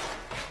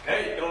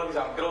 Hey, get on his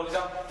arm,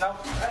 now.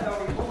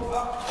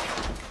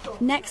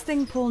 Next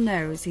thing Paul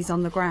knows, he's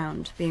on the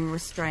ground, being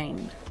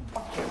restrained.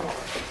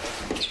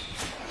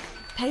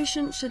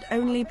 Patients should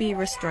only be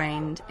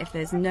restrained if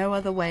there's no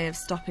other way of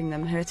stopping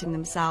them hurting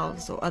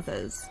themselves or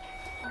others.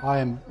 I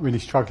am really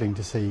struggling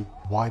to see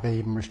why they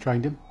even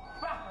restrained him.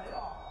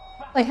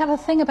 They have a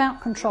thing about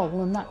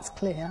control, and that's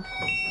clear.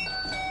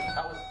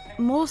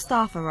 More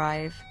staff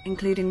arrive,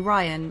 including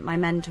Ryan, my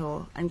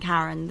mentor, and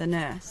Karen, the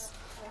nurse.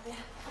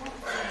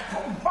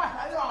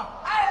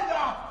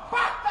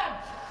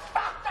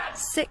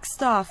 6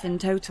 staff in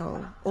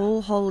total,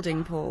 all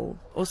holding Paul,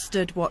 or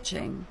stood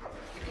watching.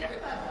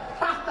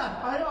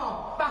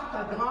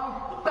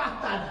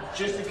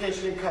 Just in case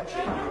you didn't catch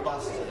it, you're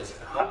bastards.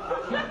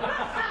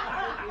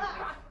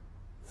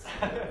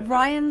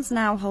 Ryan's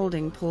now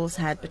holding Paul's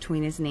head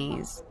between his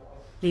knees,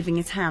 leaving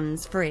his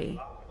hands free.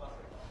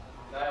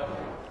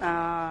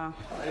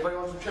 Anybody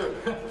want some chili?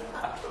 No,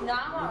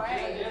 I'm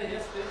alright.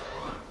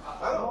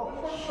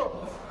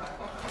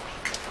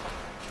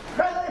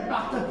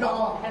 Back the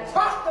door!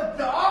 Back the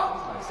door!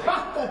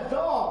 Back the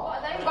door!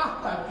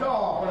 Back the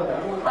door!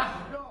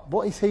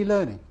 What is he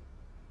learning?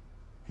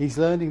 He's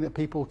learning that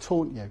people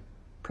taunt you,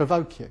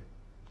 provoke you,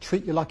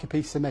 treat you like a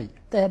piece of meat.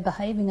 They're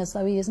behaving as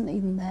though he isn't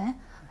even there,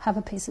 have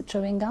a piece of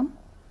chewing gum.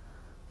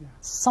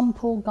 Some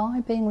poor guy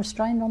being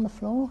restrained on the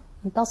floor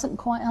and doesn't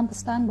quite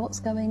understand what's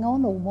going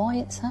on or why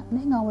it's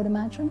happening, I would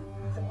imagine.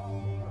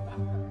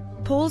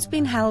 Paul's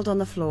been held on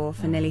the floor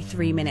for nearly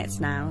 3 minutes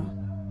now.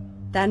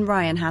 Then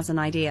Ryan has an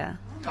idea.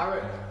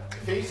 Karen,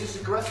 if he's just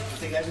aggressive, you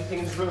think everything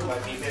in his room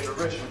might be a bit of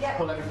a rush and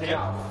pull everything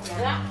out?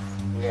 Yeah.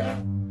 Yeah.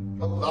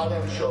 Well, I'll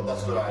never shut up,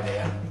 that's a good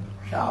idea.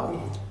 Shall we?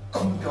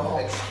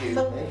 Excuse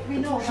me.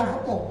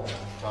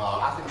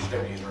 I think we should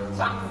go to his room.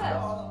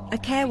 A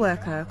care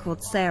worker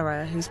called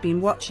Sarah, who's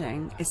been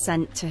watching, is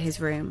sent to his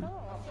room.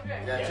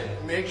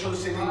 Make sure the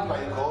city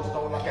play the course,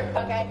 don't like it.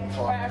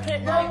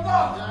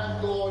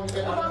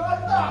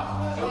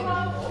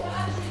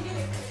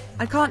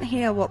 I can't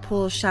hear what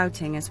Paul's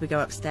shouting as we go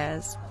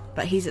upstairs,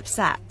 but he's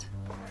upset.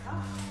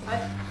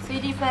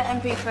 CD player,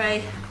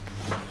 MP3,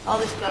 all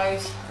this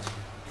goes.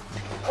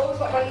 Always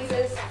got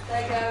razors,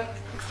 there you go.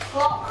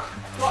 Clock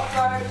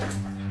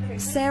phone.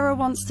 Sarah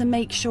wants to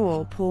make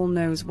sure Paul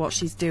knows what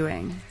she's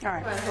doing.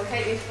 Alright. We'll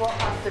take these walk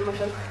past him with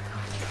him.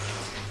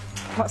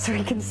 What, so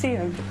he can see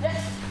him?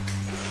 Yes.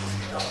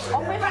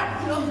 On my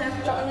back, you're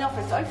not in the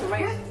office, open,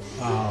 right?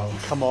 Oh,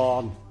 come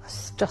on.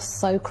 It's just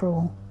so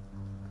cruel,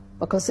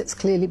 because it's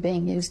clearly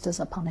being used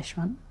as a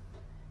punishment.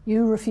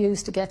 You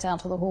refuse to get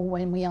out of the hall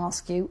when we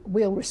ask you,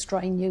 we'll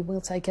restrain you, we'll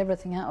take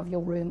everything out of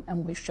your room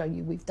and we'll show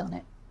you we've done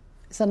it.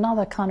 It's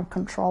another kind of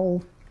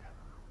control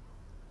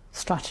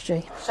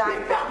strategy.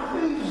 Shine back.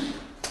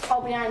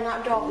 Oh, behind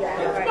that door.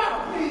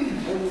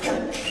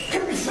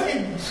 Give me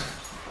things!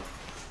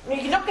 No,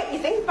 you're not getting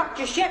your things back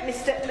just yet,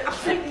 mister.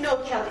 Absolutely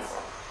no chance.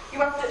 You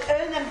have to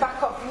earn them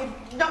back up.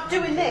 You're not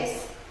doing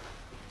this.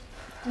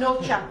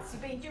 No chance.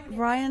 You've been doing it.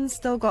 Ryan's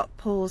still got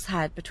Paul's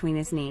head between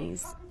his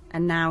knees,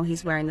 and now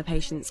he's wearing the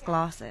patient's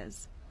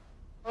glasses.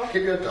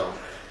 Give your dog.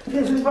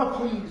 This is my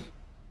please.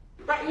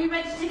 Right, you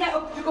ready to get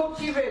up to go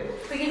to your room?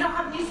 But you're not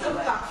having your stuff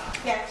back.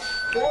 Yes.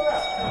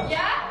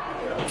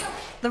 Yeah?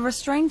 The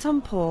restraint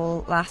on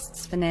Paul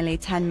lasts for nearly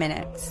 10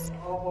 minutes.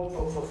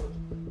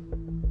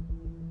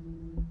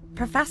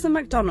 Professor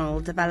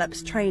MacDonald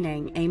develops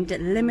training aimed at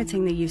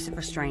limiting the use of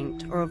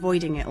restraint or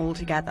avoiding it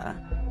altogether.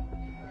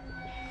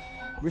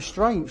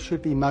 Restraint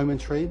should be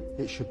momentary,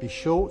 it should be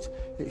short,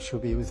 it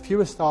should be with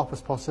fewer staff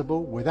as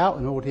possible, without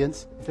an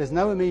audience. If there's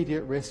no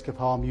immediate risk of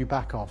harm, you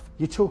back off.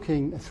 You're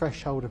talking a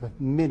threshold of a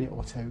minute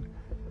or two,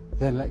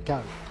 then let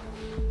go.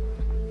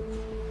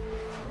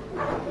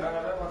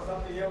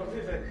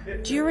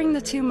 During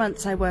the 2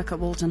 months I work at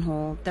Walton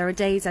Hall, there are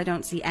days I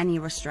don't see any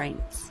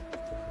restraints.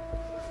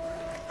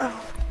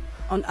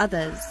 On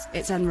others,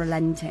 it's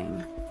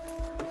unrelenting.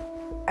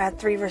 I had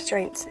 3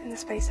 restraints in the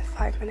space of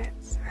 5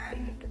 minutes,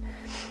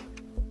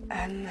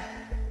 and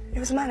it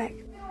was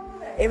manic.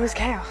 It was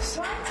chaos.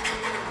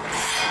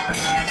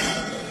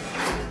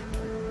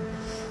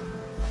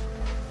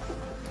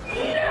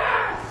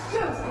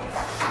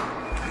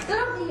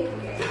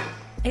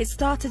 It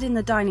started in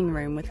the dining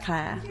room with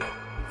Claire.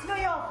 It's not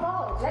your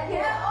fault. Let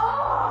it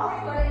off.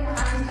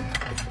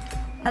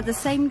 At the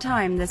same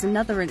time, there's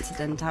another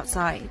incident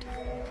outside.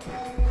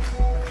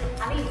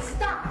 I need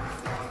stop.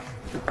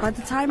 By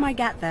the time I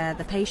get there,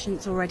 the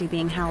patient's already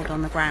being held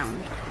on the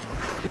ground.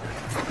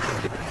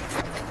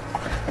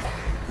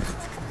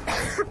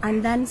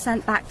 I'm then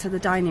sent back to the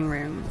dining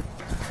room,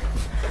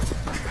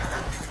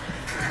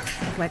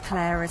 where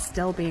Claire is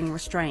still being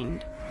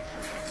restrained.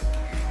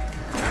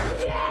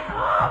 Get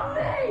off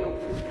me!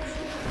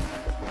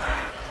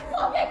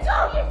 I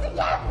told you to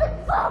get the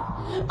fuck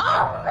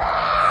off me!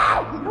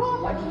 You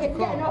don't want to get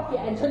getting off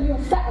yet until you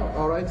settle.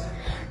 All right.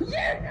 You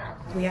know.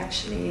 We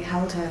actually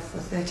held her for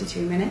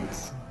 32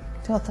 minutes.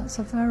 God, that's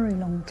a very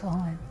long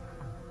time.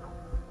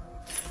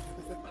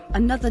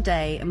 Another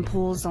day, and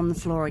Paul's on the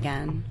floor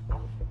again.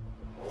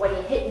 When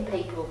you're hitting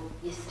people,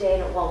 you're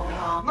staying at one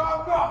part. No,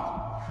 I'm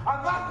not!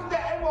 I'm not to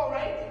get anyone,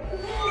 right?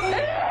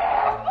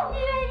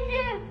 Fucking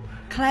idiot!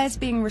 Claire's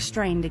being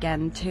restrained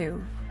again,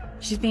 too.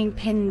 She's being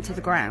pinned to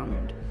the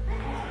ground.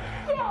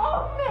 Get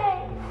off me!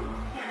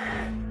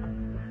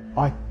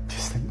 I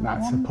just think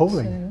that's 1,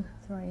 appalling.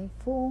 2, 3,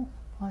 4,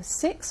 5,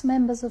 6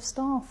 members of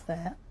staff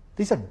there.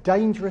 These are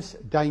dangerous,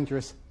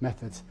 dangerous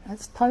methods.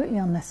 That's totally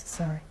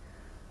unnecessary.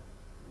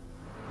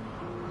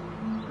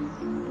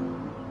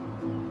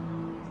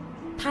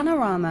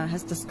 Panorama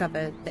has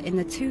discovered that in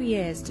the 2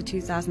 years to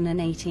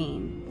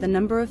 2018, the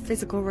number of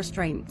physical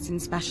restraints in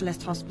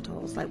specialist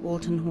hospitals like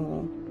Walton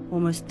Hall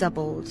almost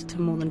doubled to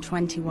more than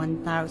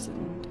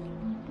 21,000.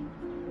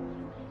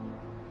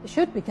 It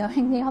should be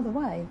going the other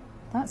way.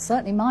 That's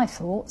certainly my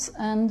thoughts.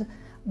 And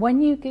when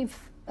you give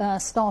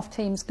staff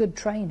teams good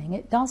training,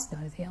 it does go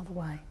the other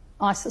way.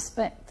 I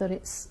suspect that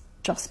it's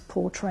just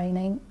poor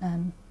training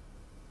and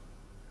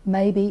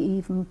maybe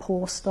even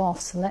poor staff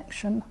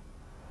selection.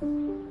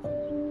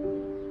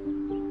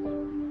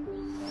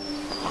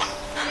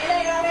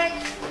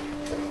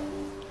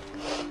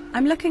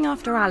 I'm looking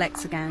after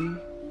Alex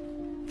again,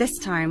 this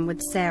time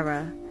with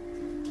Sarah.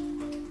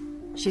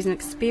 She's an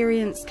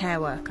experienced care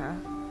worker.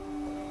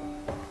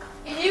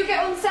 If you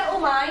get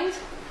unsettled mind,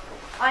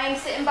 I am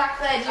sitting back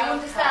there, do you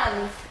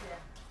understand?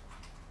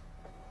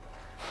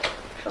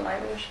 Shall I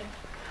be ashamed?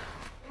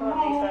 Can't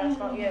be first,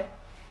 not you.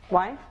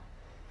 Why?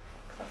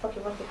 I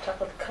fucking want to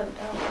tackle the cunt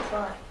down, that's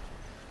why.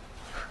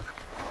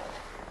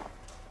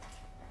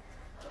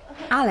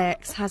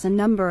 Alex has a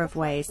number of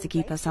ways to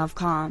keep herself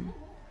calm.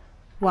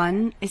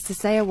 One is to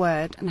say a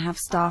word and have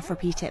staff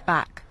repeat it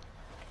back.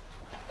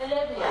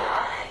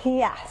 Olivia.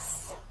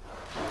 Yes.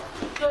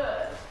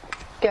 Good.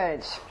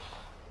 Good.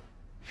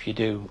 if you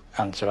do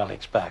answer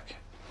Alex back,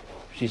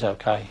 she's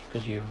okay,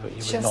 because you've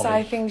She'll say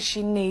acknowledged. things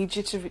she needs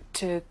you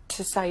to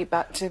say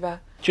back to her.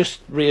 Just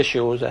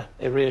reassures her.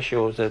 It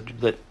reassures her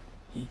that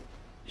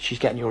she's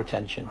getting your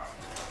attention.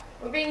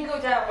 We're being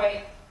good, aren't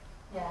we?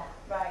 Yeah,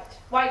 right.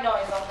 White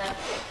noise on there.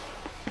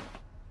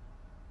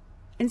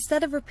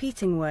 Instead of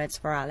repeating words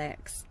for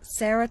Alex,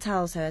 Sarah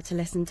tells her to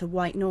listen to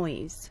white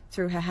noise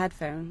through her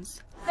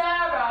headphones.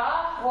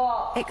 Sarah!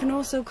 What? It can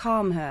also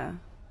calm her,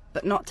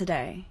 but not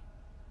today.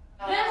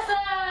 Listen!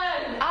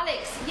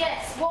 Alex,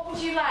 yes, what would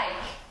you like?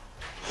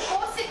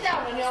 Go sit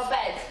down on your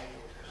bed.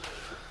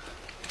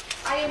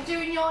 I am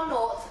doing your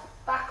notes.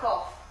 Back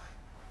off.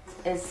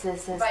 Is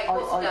Right,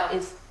 go sit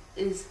down.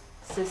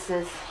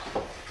 Sisters.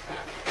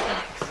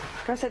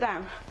 Go sit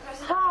down.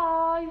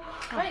 Hi.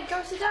 Right,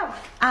 go sit down.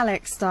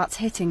 Alex starts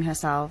hitting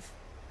herself.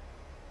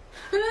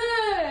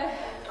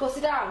 Go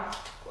sit down.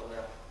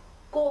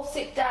 Go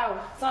sit down.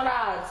 It's not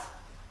hard.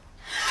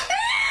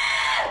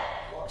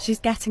 She's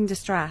getting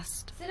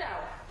distressed. Sit down.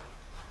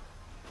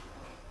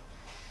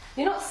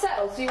 You're not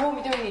settled, so you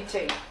won't be doing your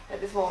tea at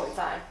this moment in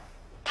time.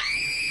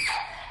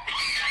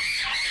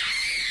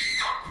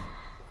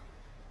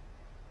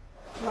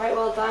 Right,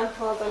 well done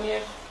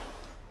you.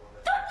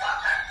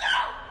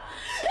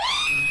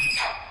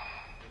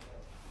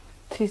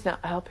 She's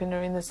not helping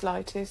her in the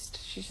slightest.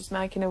 She's just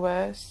making her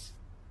worse.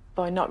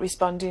 By not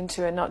responding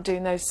to her, not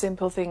doing those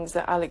simple things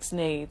that Alex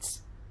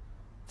needs,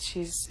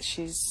 she's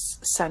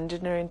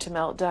sending her into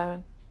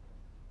meltdown.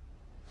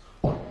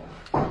 Are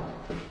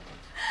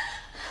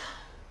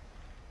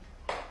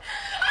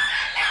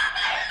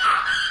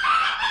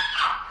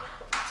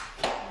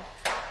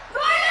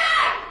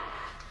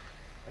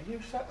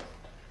you set?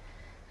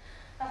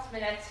 Last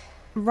minute.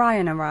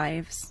 Ryan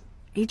arrives.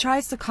 He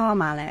tries to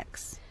calm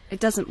Alex. It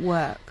doesn't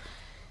work.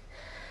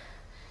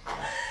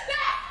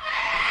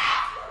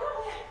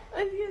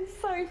 It's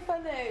so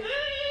funny.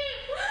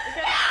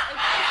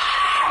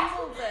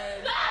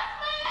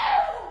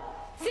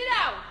 Sit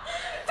down.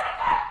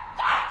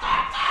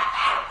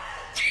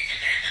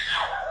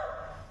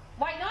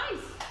 White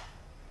noise.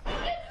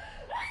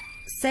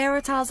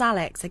 Sarah tells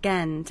Alex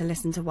again to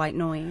listen to white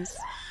noise.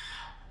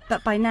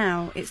 But by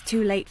now, it's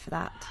too late for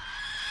that.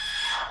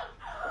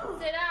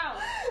 Sit down.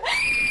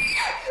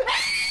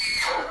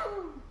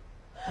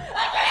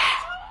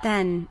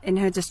 Then, in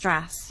her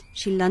distress,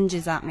 she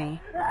lunges at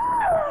me.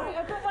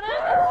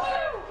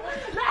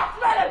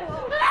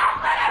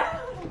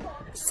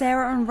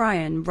 Sarah and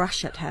Ryan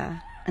rush at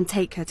her and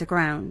take her to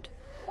ground.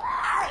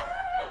 I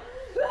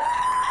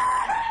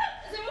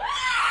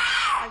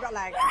got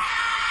legs.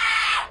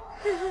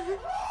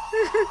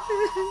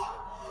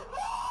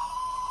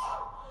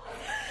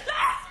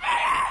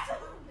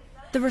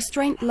 The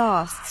restraint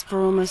lasts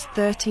for almost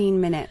 13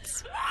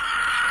 minutes.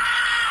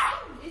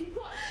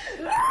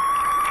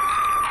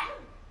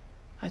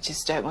 I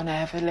just don't want to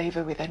ever leave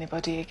her with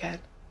anybody again.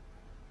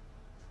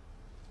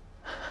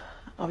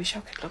 I wish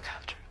I could look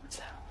after her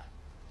myself.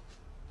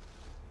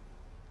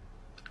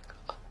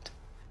 God.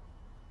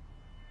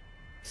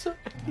 Sorry.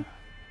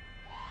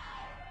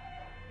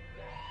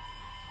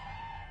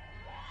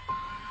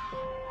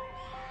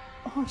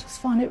 I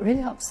just find it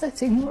really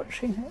upsetting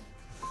watching it.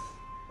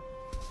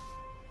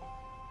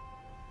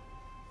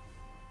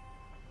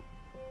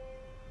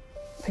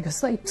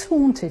 Because they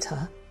taunted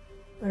her.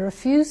 They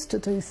refused to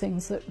do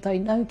things that they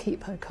know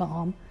keep her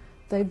calm.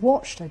 They've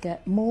watched her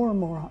get more and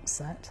more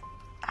upset.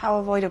 How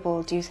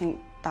avoidable do you think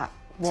that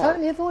was?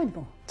 Totally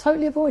avoidable.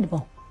 Totally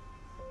avoidable.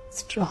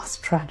 It's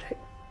just tragic.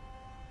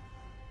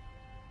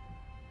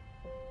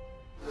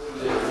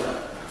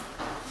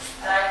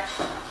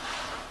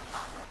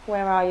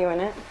 Where are you in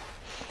it?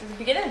 At the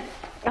beginning.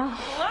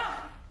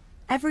 Oh.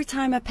 Every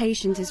time a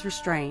patient is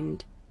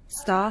restrained,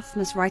 staff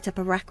must write up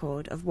a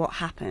record of what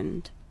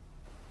happened.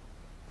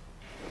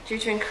 Due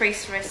to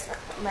increased risk,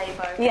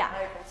 Mabo. Yeah.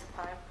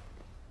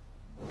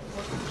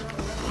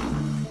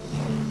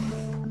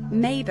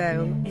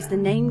 Mabo is the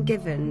name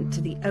given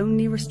to the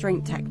only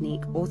restraint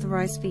technique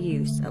authorised for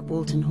use at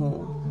Walton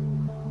Hall.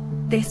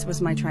 This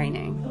was my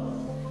training.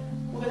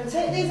 We're going to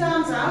take these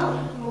arms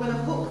out and we're going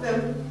to hook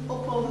them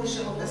up over the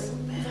shoulders.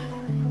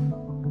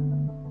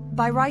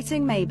 By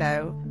writing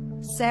Mabo,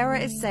 Sarah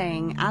is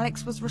saying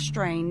Alex was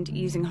restrained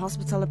using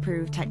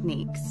hospital-approved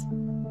techniques.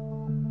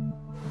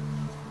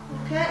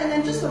 Okay, and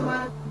then just one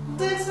man.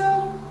 Say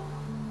so.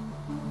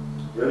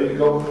 Ready to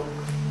go?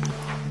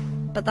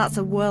 But that's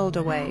a world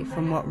away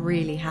from what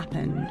really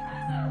happened.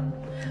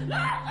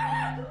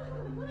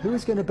 Who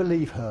is going to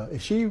believe her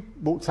if she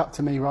walked up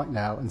to me right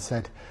now and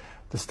said,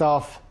 the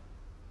staff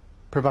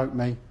provoked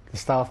me, the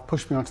staff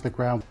pushed me onto the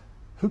ground?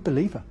 Who'd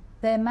believe her?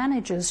 Their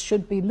managers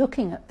should be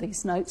looking at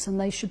these notes and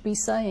they should be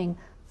saying,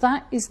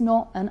 that is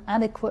not an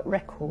adequate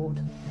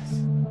record.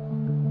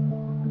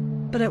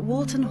 But at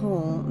Walton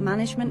Hall,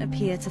 management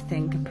appear to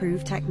think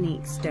approved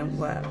techniques don't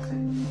work.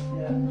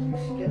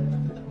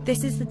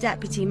 This is the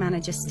deputy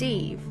manager,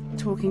 Steve,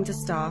 talking to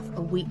staff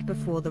a week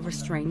before the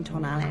restraint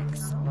on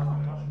Alex.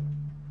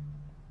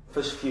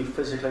 First few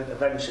physical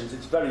interventions,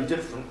 it's very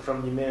different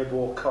from your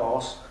Maybo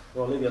course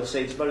Well, you'll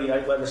see it's very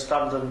like when they're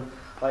standing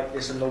like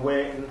this and they're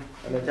waiting,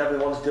 and if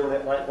everyone's doing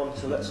it like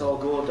once, so let's all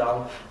go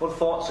down.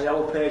 Unfortunately,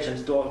 our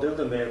patients don't do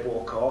the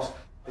Maybo course.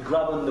 They're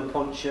grabbing, they're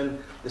punching,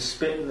 they're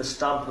spitting, they're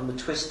stamping, they're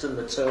twisting,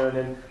 they're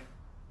turning.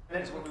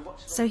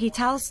 So he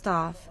tells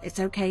staff it's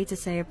okay to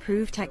say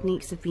approved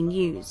techniques have been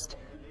used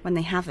when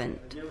they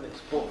haven't.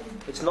 But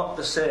it's not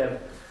the same.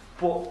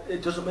 But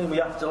it doesn't mean we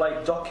have to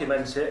like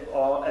document it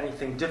or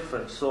anything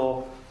different.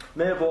 So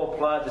Maybo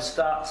applied, the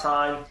start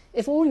time.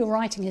 If all you're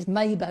writing is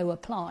Maybo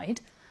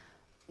applied,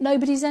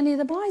 nobody's any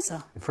the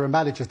wiser. For a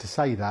manager to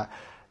say that,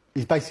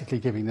 he's basically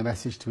giving the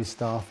message to his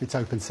staff, it's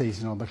open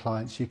season on the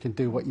clients, you can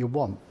do what you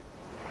want.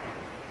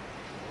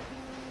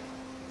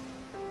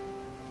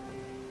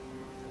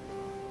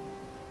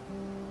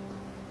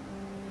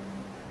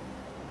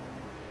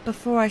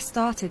 Before I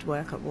started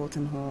work at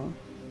Walton Hall,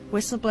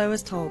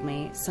 whistleblowers told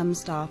me some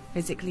staff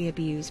physically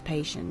abuse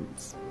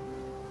patients.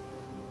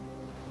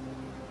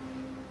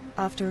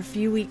 After a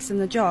few weeks in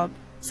the job,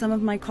 some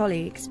of my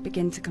colleagues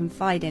begin to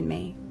confide in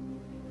me.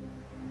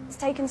 It's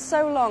taken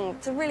so long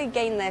to really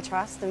gain their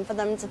trust and for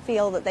them to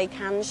feel that they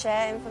can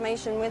share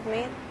information with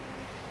me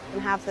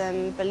and have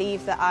them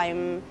believe that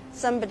I'm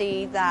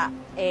somebody that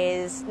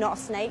is not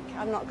a snake.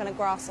 I'm not going to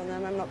grass on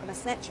them, I'm not going to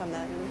snitch on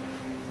them.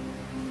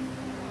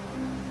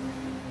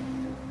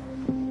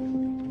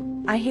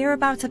 I hear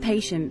about a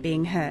patient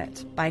being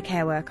hurt by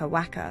care worker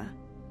Wacker.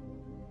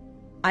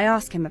 I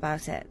ask him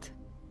about it.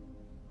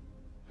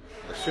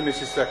 As soon as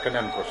his second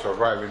hand was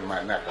arriving in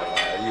my neck,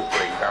 you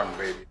break down,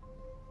 baby.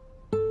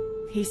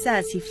 He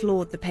says he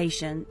floored the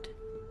patient.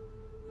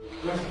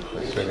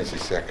 As soon as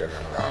his second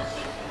hand,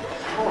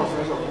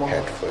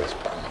 head first,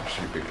 bam,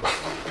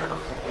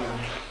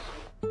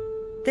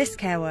 This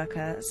care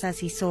worker says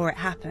he saw it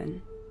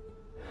happen.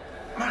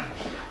 Man,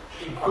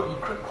 you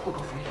hold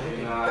off me.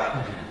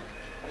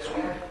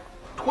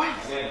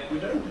 Twice. We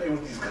don't play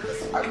with these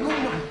guys. I don't know,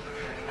 man.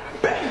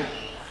 Bang!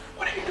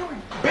 What are you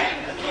doing?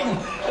 Bang again!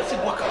 I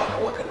said, waka.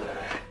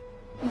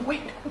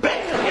 Wait,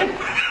 bang again!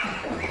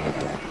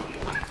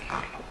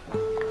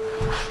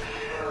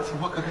 I said,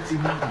 waka, that's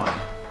enough, man.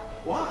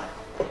 Why?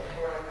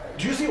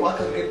 Do you see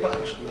waka get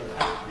punched?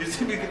 You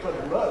see me get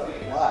punched?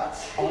 What?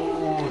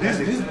 Oh,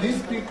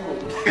 these people.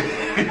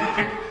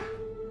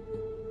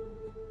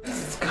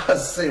 These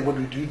guys say what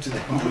we do to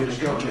them.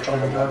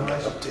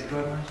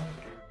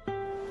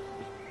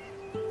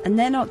 And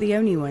they're not the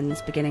only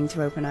ones beginning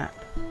to open up.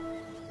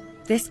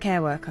 This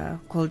care worker,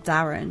 called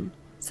Darren,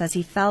 says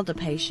he felled a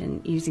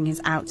patient using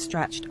his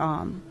outstretched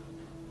arm.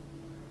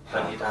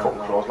 Fucking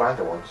clothesline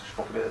the ones, just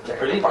fucking bit of deck.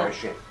 Brilliant.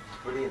 Shit.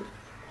 Brilliant.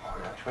 Oh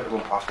yeah, just went to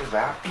run past me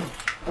there.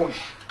 Push.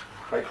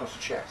 Right across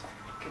the chest.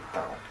 Kick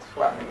down.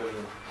 Slap me.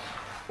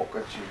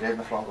 Fucking she's in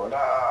the floor going,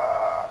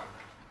 ah.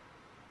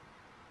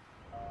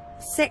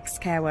 6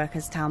 care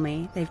workers tell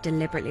me they've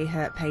deliberately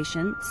hurt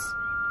patients.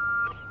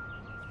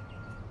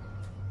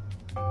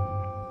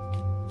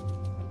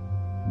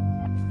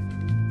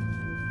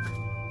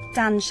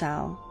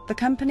 Danshell, the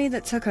company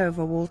that took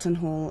over Walton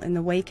Hall in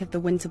the wake of the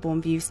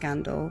Winterbourne View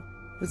scandal,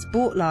 was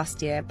bought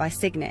last year by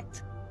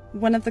Signet,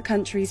 one of the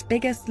country's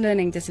biggest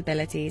learning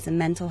disabilities and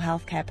mental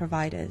health care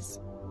providers.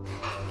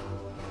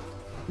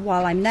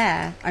 While I'm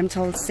there, I'm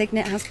told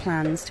Signet has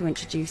plans to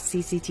introduce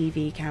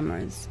CCTV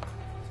cameras.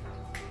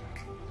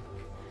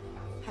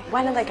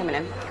 When are they coming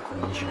in?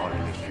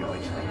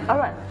 All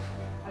right.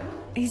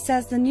 He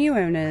says the new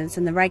owners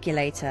and the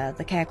regulator,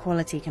 the Care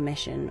Quality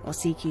Commission, or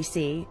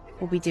CQC,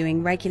 will be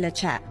doing regular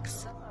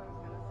checks.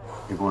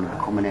 They're going to be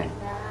coming in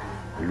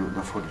and look at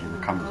the footage and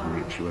the cameras and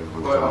make sure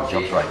everyone's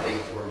doing the jobs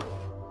right.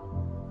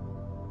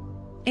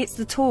 It's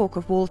the talk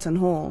of Walton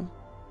Hall.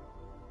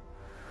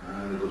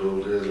 The good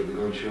old days will be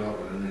going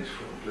shopping in these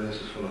fucking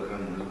places full of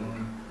cameras,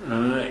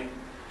 won't they?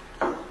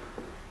 Aye.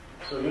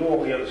 So you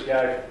won't be able to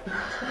scared.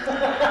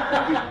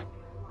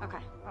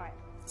 Okay, alright.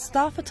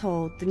 Staff are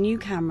told the new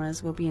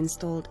cameras will be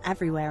installed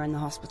everywhere in the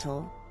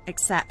hospital,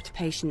 except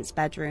patients'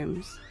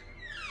 bedrooms.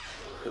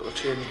 It will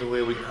change the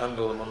way we can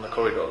handle them on the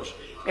corridors.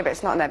 Yeah, but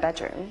it's not in their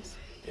bedrooms.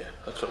 Yeah,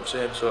 that's what I'm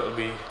saying. So it'll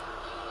be...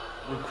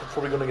 We're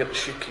probably going to get the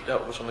shit kicked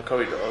out of us on the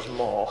corridors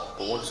more,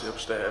 but once they're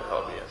upstairs,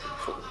 that'll be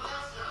fucking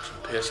some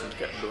patients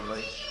getting done,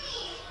 like.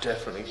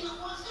 Definitely.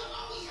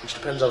 Which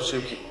depends how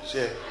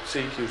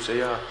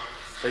CQC are.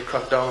 If they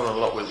crack down on a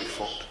lot, we'll be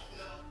fucked.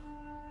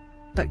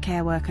 But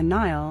care worker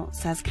Niall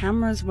says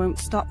cameras won't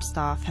stop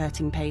staff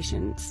hurting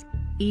patients,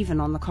 even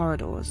on the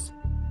corridors.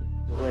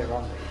 The way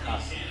around it, you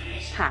can't.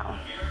 How?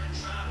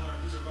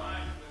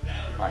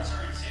 Right.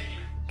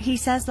 He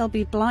says there'll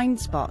be blind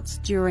spots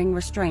during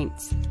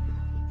restraints. So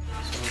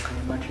can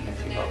you imagine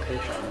if you've got a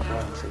patient on the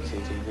floor and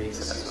CCTVs,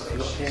 if you've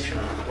got a patient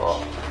on the floor,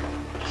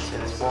 say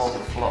there's wall on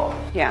the floor.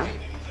 Yeah.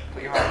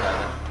 Put your hand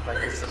there,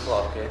 like this is the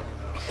floor, okay?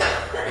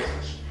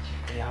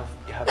 And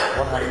you have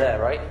one hand there,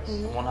 right?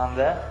 And one hand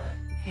there.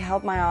 He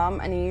held my arm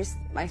and he used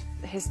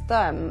his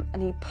thumb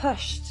and he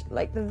pushed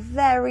like the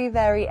very,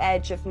 very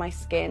edge of my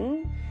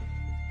skin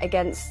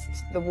against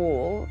the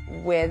wall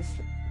with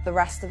the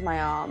rest of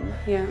my arm.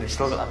 Yeah. And you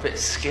still got that bit of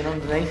skin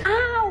underneath.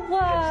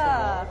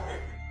 Ow!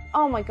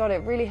 Oh my God,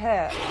 it really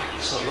hurt.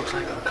 So it looks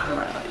like a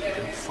camera that you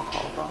can fuck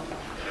all about.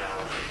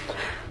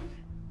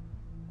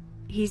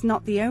 He's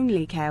not the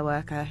only care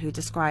worker who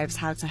describes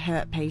how to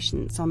hurt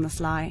patients on the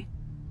sly.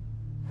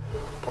 I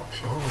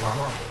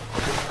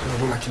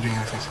don't like you doing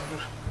anything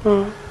serious.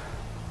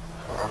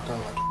 I've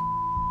done like...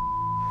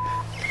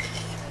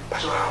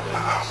 That's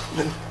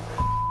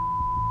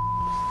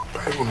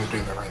but everyone is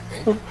doing the right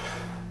thing.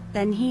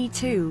 Then he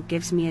too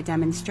gives me a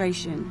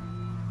demonstration.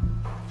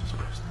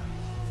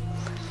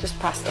 Just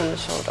pressed on the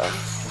shoulder.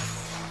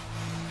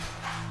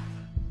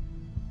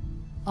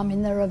 I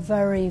mean, they're a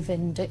very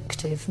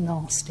vindictive,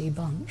 nasty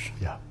bunch.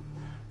 Yeah.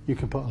 You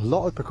can put a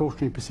lot of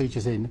precautionary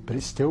procedures in, but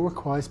it still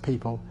requires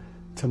people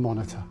to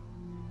monitor.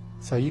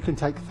 So you can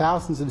take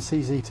thousands of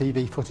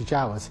CCTV footage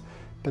hours,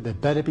 but there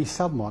better be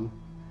someone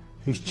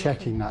who's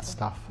checking that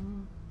stuff.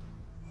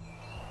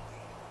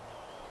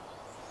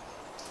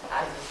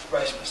 I'm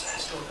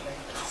struggling.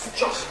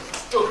 Just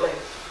struggling.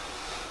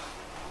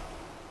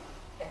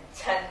 And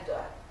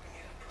tender.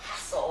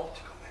 Asshole.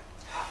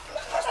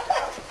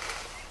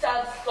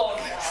 Dad's gone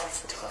now.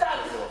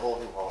 Dad's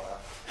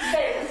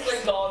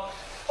seriously gone.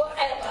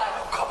 Forever.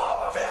 Come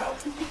on, Ravel.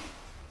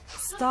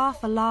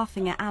 Staff are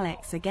laughing at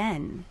Alex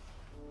again.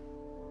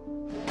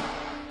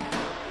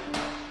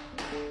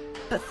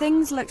 But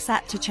things look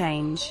set to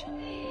change.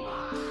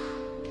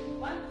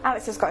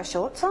 Alex has got her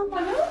shorts on.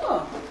 I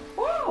know.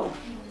 Wow.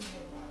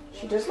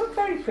 She does look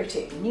very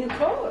pretty. New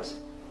clothes.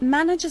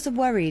 Managers are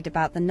worried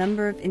about the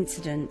number of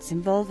incidents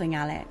involving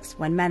Alex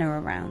when men are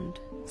around,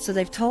 so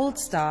they've told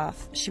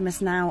staff she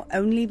must now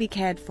only be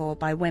cared for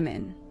by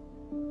women.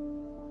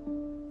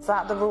 Is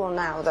that the rule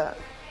now, that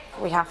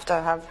we have to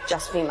have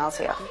just females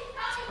here?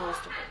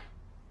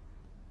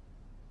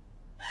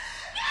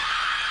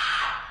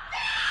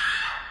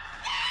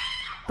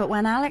 But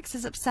when Alex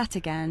is upset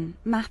again,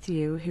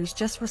 Matthew, who's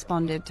just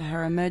responded to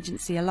her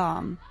emergency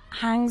alarm,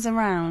 hangs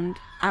around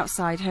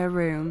outside her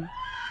room.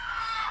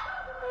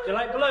 Do you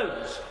like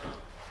balloons?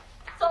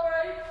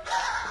 Sorry.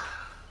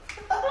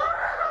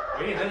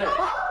 Weird, isn't it?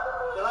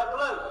 Do you like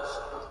balloons?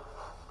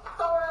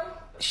 Sorry.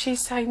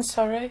 She's saying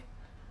sorry.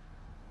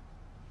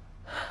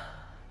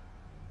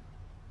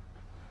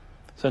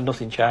 So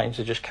nothing changed,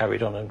 they just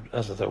carried on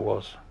as there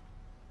was.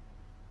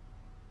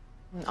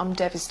 I'm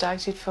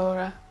devastated for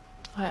her.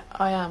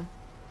 I am.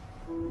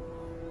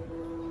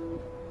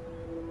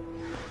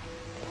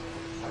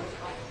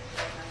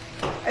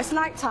 It's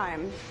night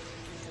time.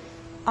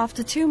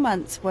 After 2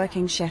 months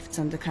working shifts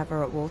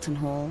undercover at Walton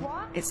Hall,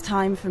 it's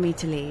time for me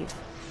to leave.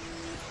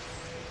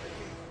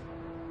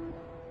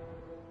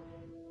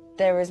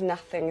 There is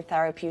nothing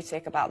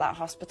therapeutic about that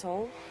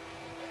hospital.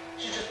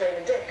 She's just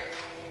being a dick.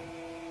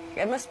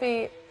 It must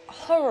be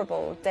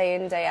horrible day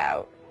in, day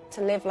out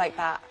to live like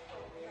that.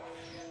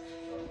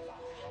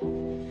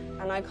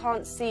 And I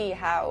can't see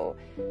how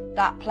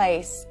that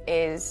place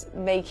is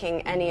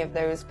making any of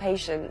those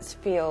patients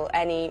feel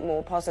any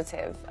more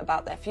positive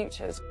about their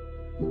futures.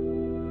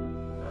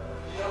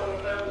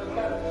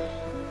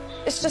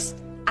 It's just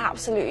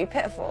absolutely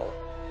pitiful.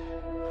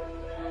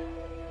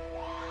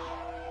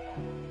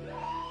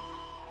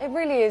 It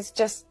really is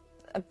just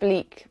a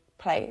bleak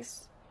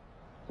place.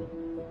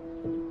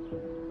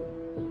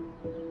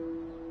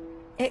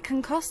 It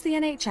can cost the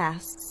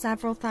NHS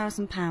several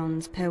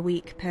 £1,000s per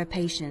week per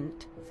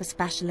patient for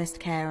specialist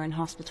care in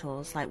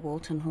hospitals like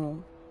Walton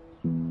Hall.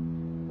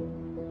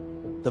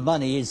 The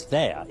money is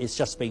there, it's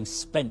just being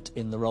spent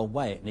in the wrong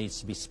way. It needs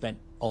to be spent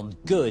on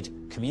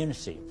good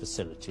community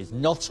facilities,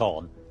 not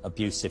on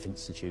abusive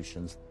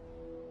institutions.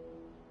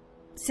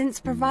 Since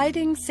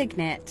providing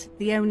Signet,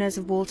 the owners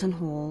of Walton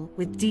Hall,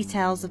 with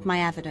details of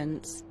my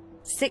evidence,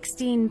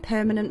 16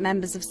 permanent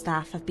members of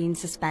staff have been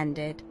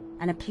suspended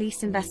and a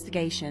police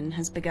investigation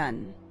has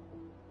begun.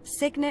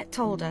 Signet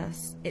told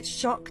us it's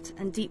shocked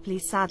and deeply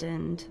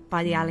saddened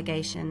by the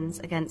allegations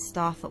against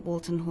staff at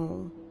Walton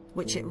Hall,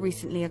 which it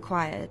recently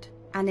acquired,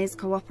 and is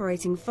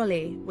cooperating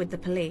fully with the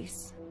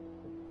police.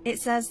 It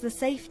says the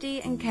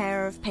safety and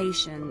care of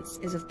patients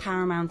is of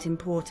paramount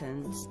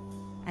importance,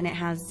 and it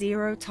has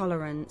zero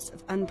tolerance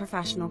of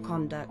unprofessional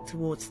conduct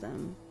towards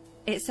them.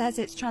 It says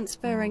it's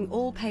transferring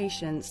all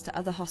patients to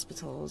other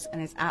hospitals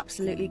and is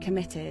absolutely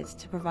committed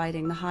to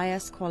providing the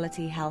highest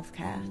quality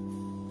healthcare.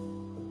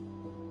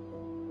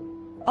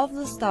 Of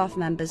the staff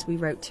members we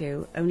wrote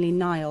to, only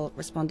Niall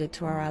responded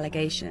to our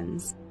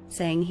allegations,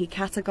 saying he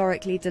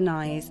categorically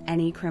denies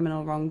any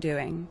criminal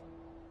wrongdoing.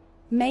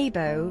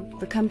 Mabo,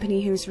 the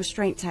company whose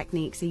restraint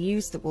techniques are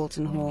used at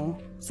Walton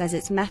Hall, says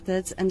its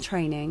methods and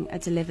training are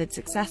delivered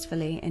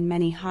successfully in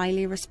many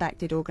highly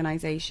respected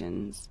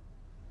organisations.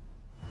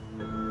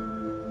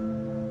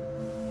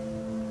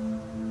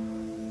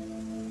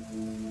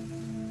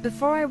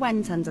 Before I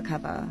went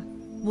undercover,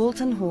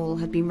 Walton Hall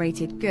had been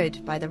rated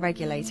good by the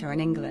regulator in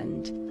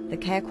England, the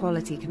Care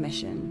Quality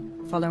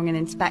Commission, following an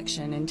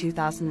inspection in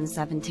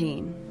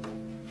 2017.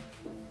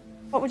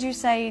 What would you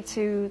say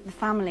to the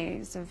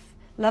families of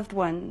loved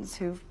ones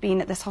who've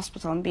been at this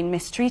hospital and been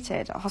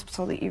mistreated, a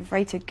hospital that you've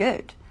rated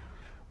good?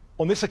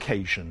 On this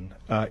occasion,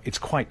 it's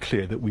quite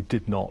clear that we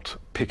did not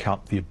pick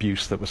up the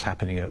abuse that was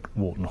happening at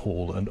Wharton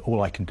Hall, and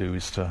all I can do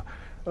is to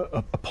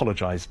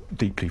apologise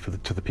deeply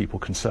to the people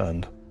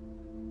concerned.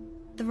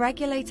 The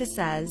regulator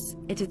says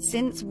it had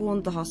since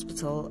warned the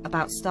hospital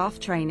about staff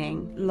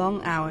training,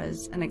 long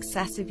hours and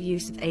excessive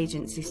use of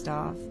agency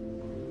staff.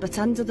 But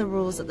under the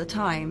rules at the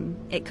time,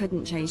 it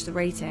couldn't change the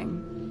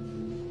rating.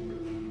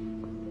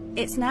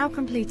 It's now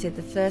completed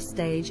the first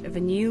stage of a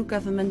new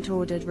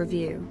government-ordered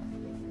review.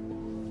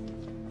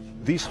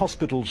 These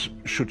hospitals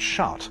should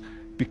shut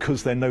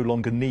because they're no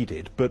longer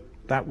needed, but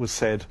that was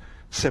said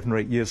 7 or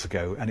 8 years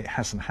ago and it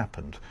hasn't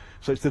happened.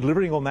 So it's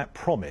delivering on that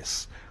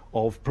promise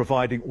of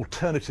providing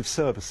alternative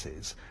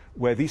services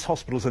where these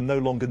hospitals are no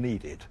longer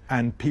needed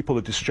and people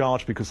are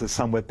discharged because there's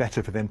somewhere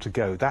better for them to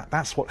go.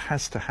 That's what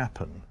has to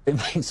happen. It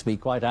makes me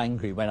quite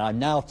angry when I'm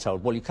now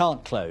told, well, you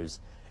can't close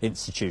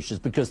institutions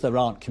because there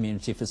aren't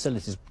community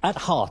facilities. At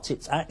heart,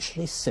 it's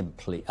actually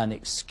simply an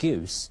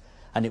excuse,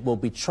 and it will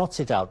be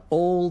trotted out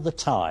all the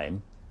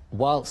time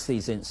whilst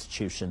these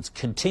institutions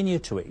continue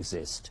to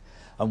exist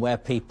and where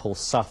people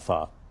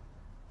suffer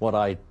what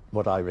I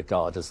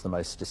regard as the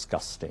most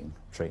disgusting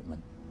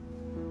treatment.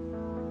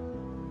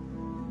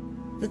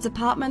 The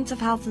Department of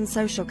Health and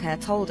Social Care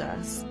told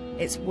us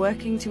it's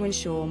working to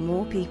ensure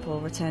more people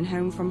return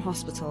home from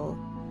hospital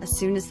as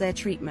soon as their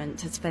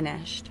treatment has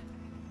finished.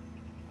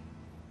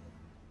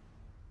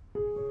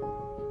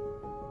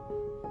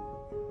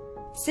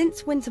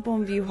 Since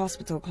Winterbourne View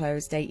Hospital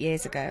closed 8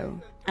 years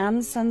ago,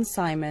 Anne's son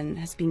Simon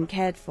has been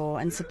cared for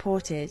and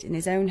supported in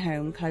his own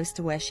home close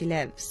to where she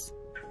lives.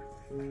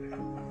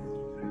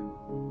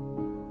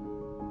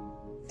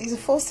 He's a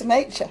force of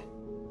nature.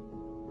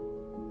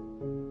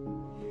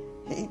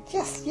 He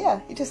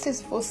just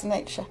is a force of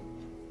nature.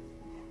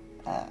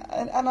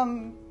 And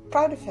I'm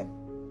proud of him.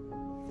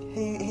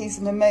 He's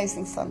an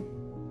amazing son.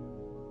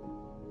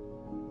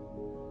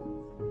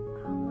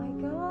 Oh my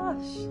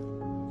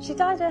gosh. She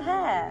dyed her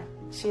hair.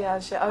 She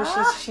has.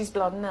 She's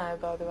blonde now,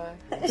 by the way.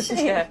 Is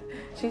she? Yeah,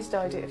 she's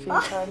dyed it a few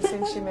times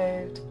since she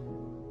moved.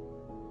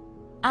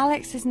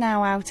 Alex is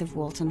now out of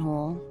Wharton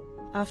Hall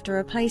after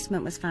a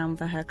placement was found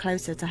for her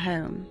closer to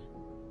home.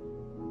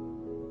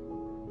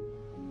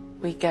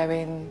 We go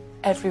in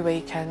every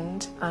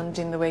weekend and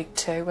in the week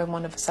too, when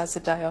one of us has a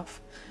day off.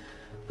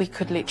 We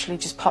could literally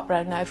just pop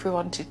round now if we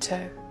wanted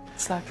to.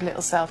 It's like a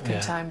little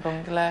self-contained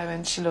bungalow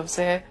and she loves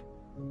it.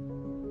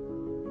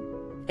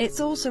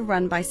 It's also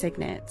run by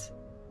Signet.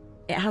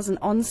 It has an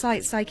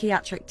on-site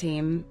psychiatric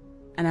team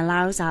and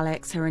allows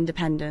Alex her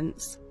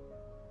independence.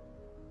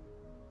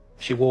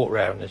 She walked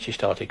round and she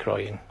started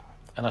crying.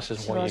 And I said,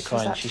 why are you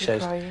crying? She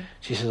says,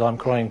 I'm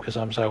crying because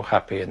I'm so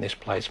happy and this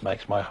place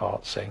makes my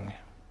heart sing.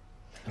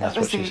 And that's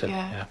what she said.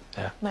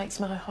 Yeah. Makes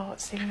my heart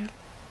sing.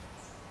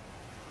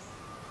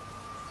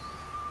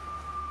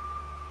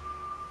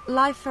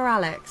 Life for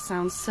Alex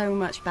sounds so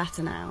much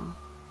better now.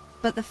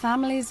 But the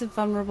families of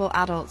vulnerable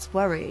adults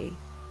worry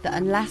that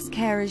unless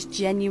care is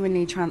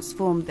genuinely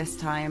transformed this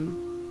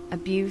time,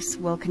 abuse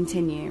will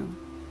continue.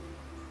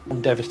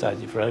 I'm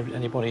devastated for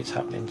anybody it's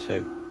happening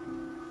to.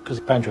 Because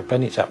pound for a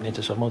penny it's happening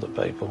to some other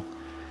people.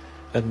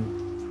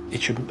 And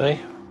it shouldn't be.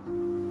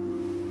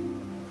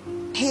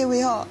 Here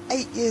we are,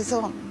 8 years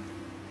on,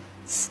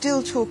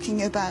 still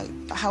talking about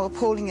how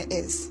appalling it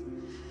is.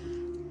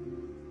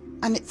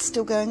 And it's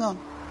still going on.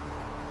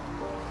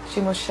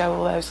 She must show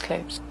all those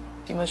clips.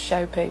 She must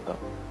show people.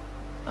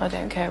 I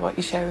don't care what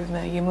you show with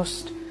me, you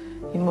must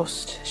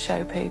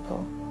show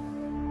people.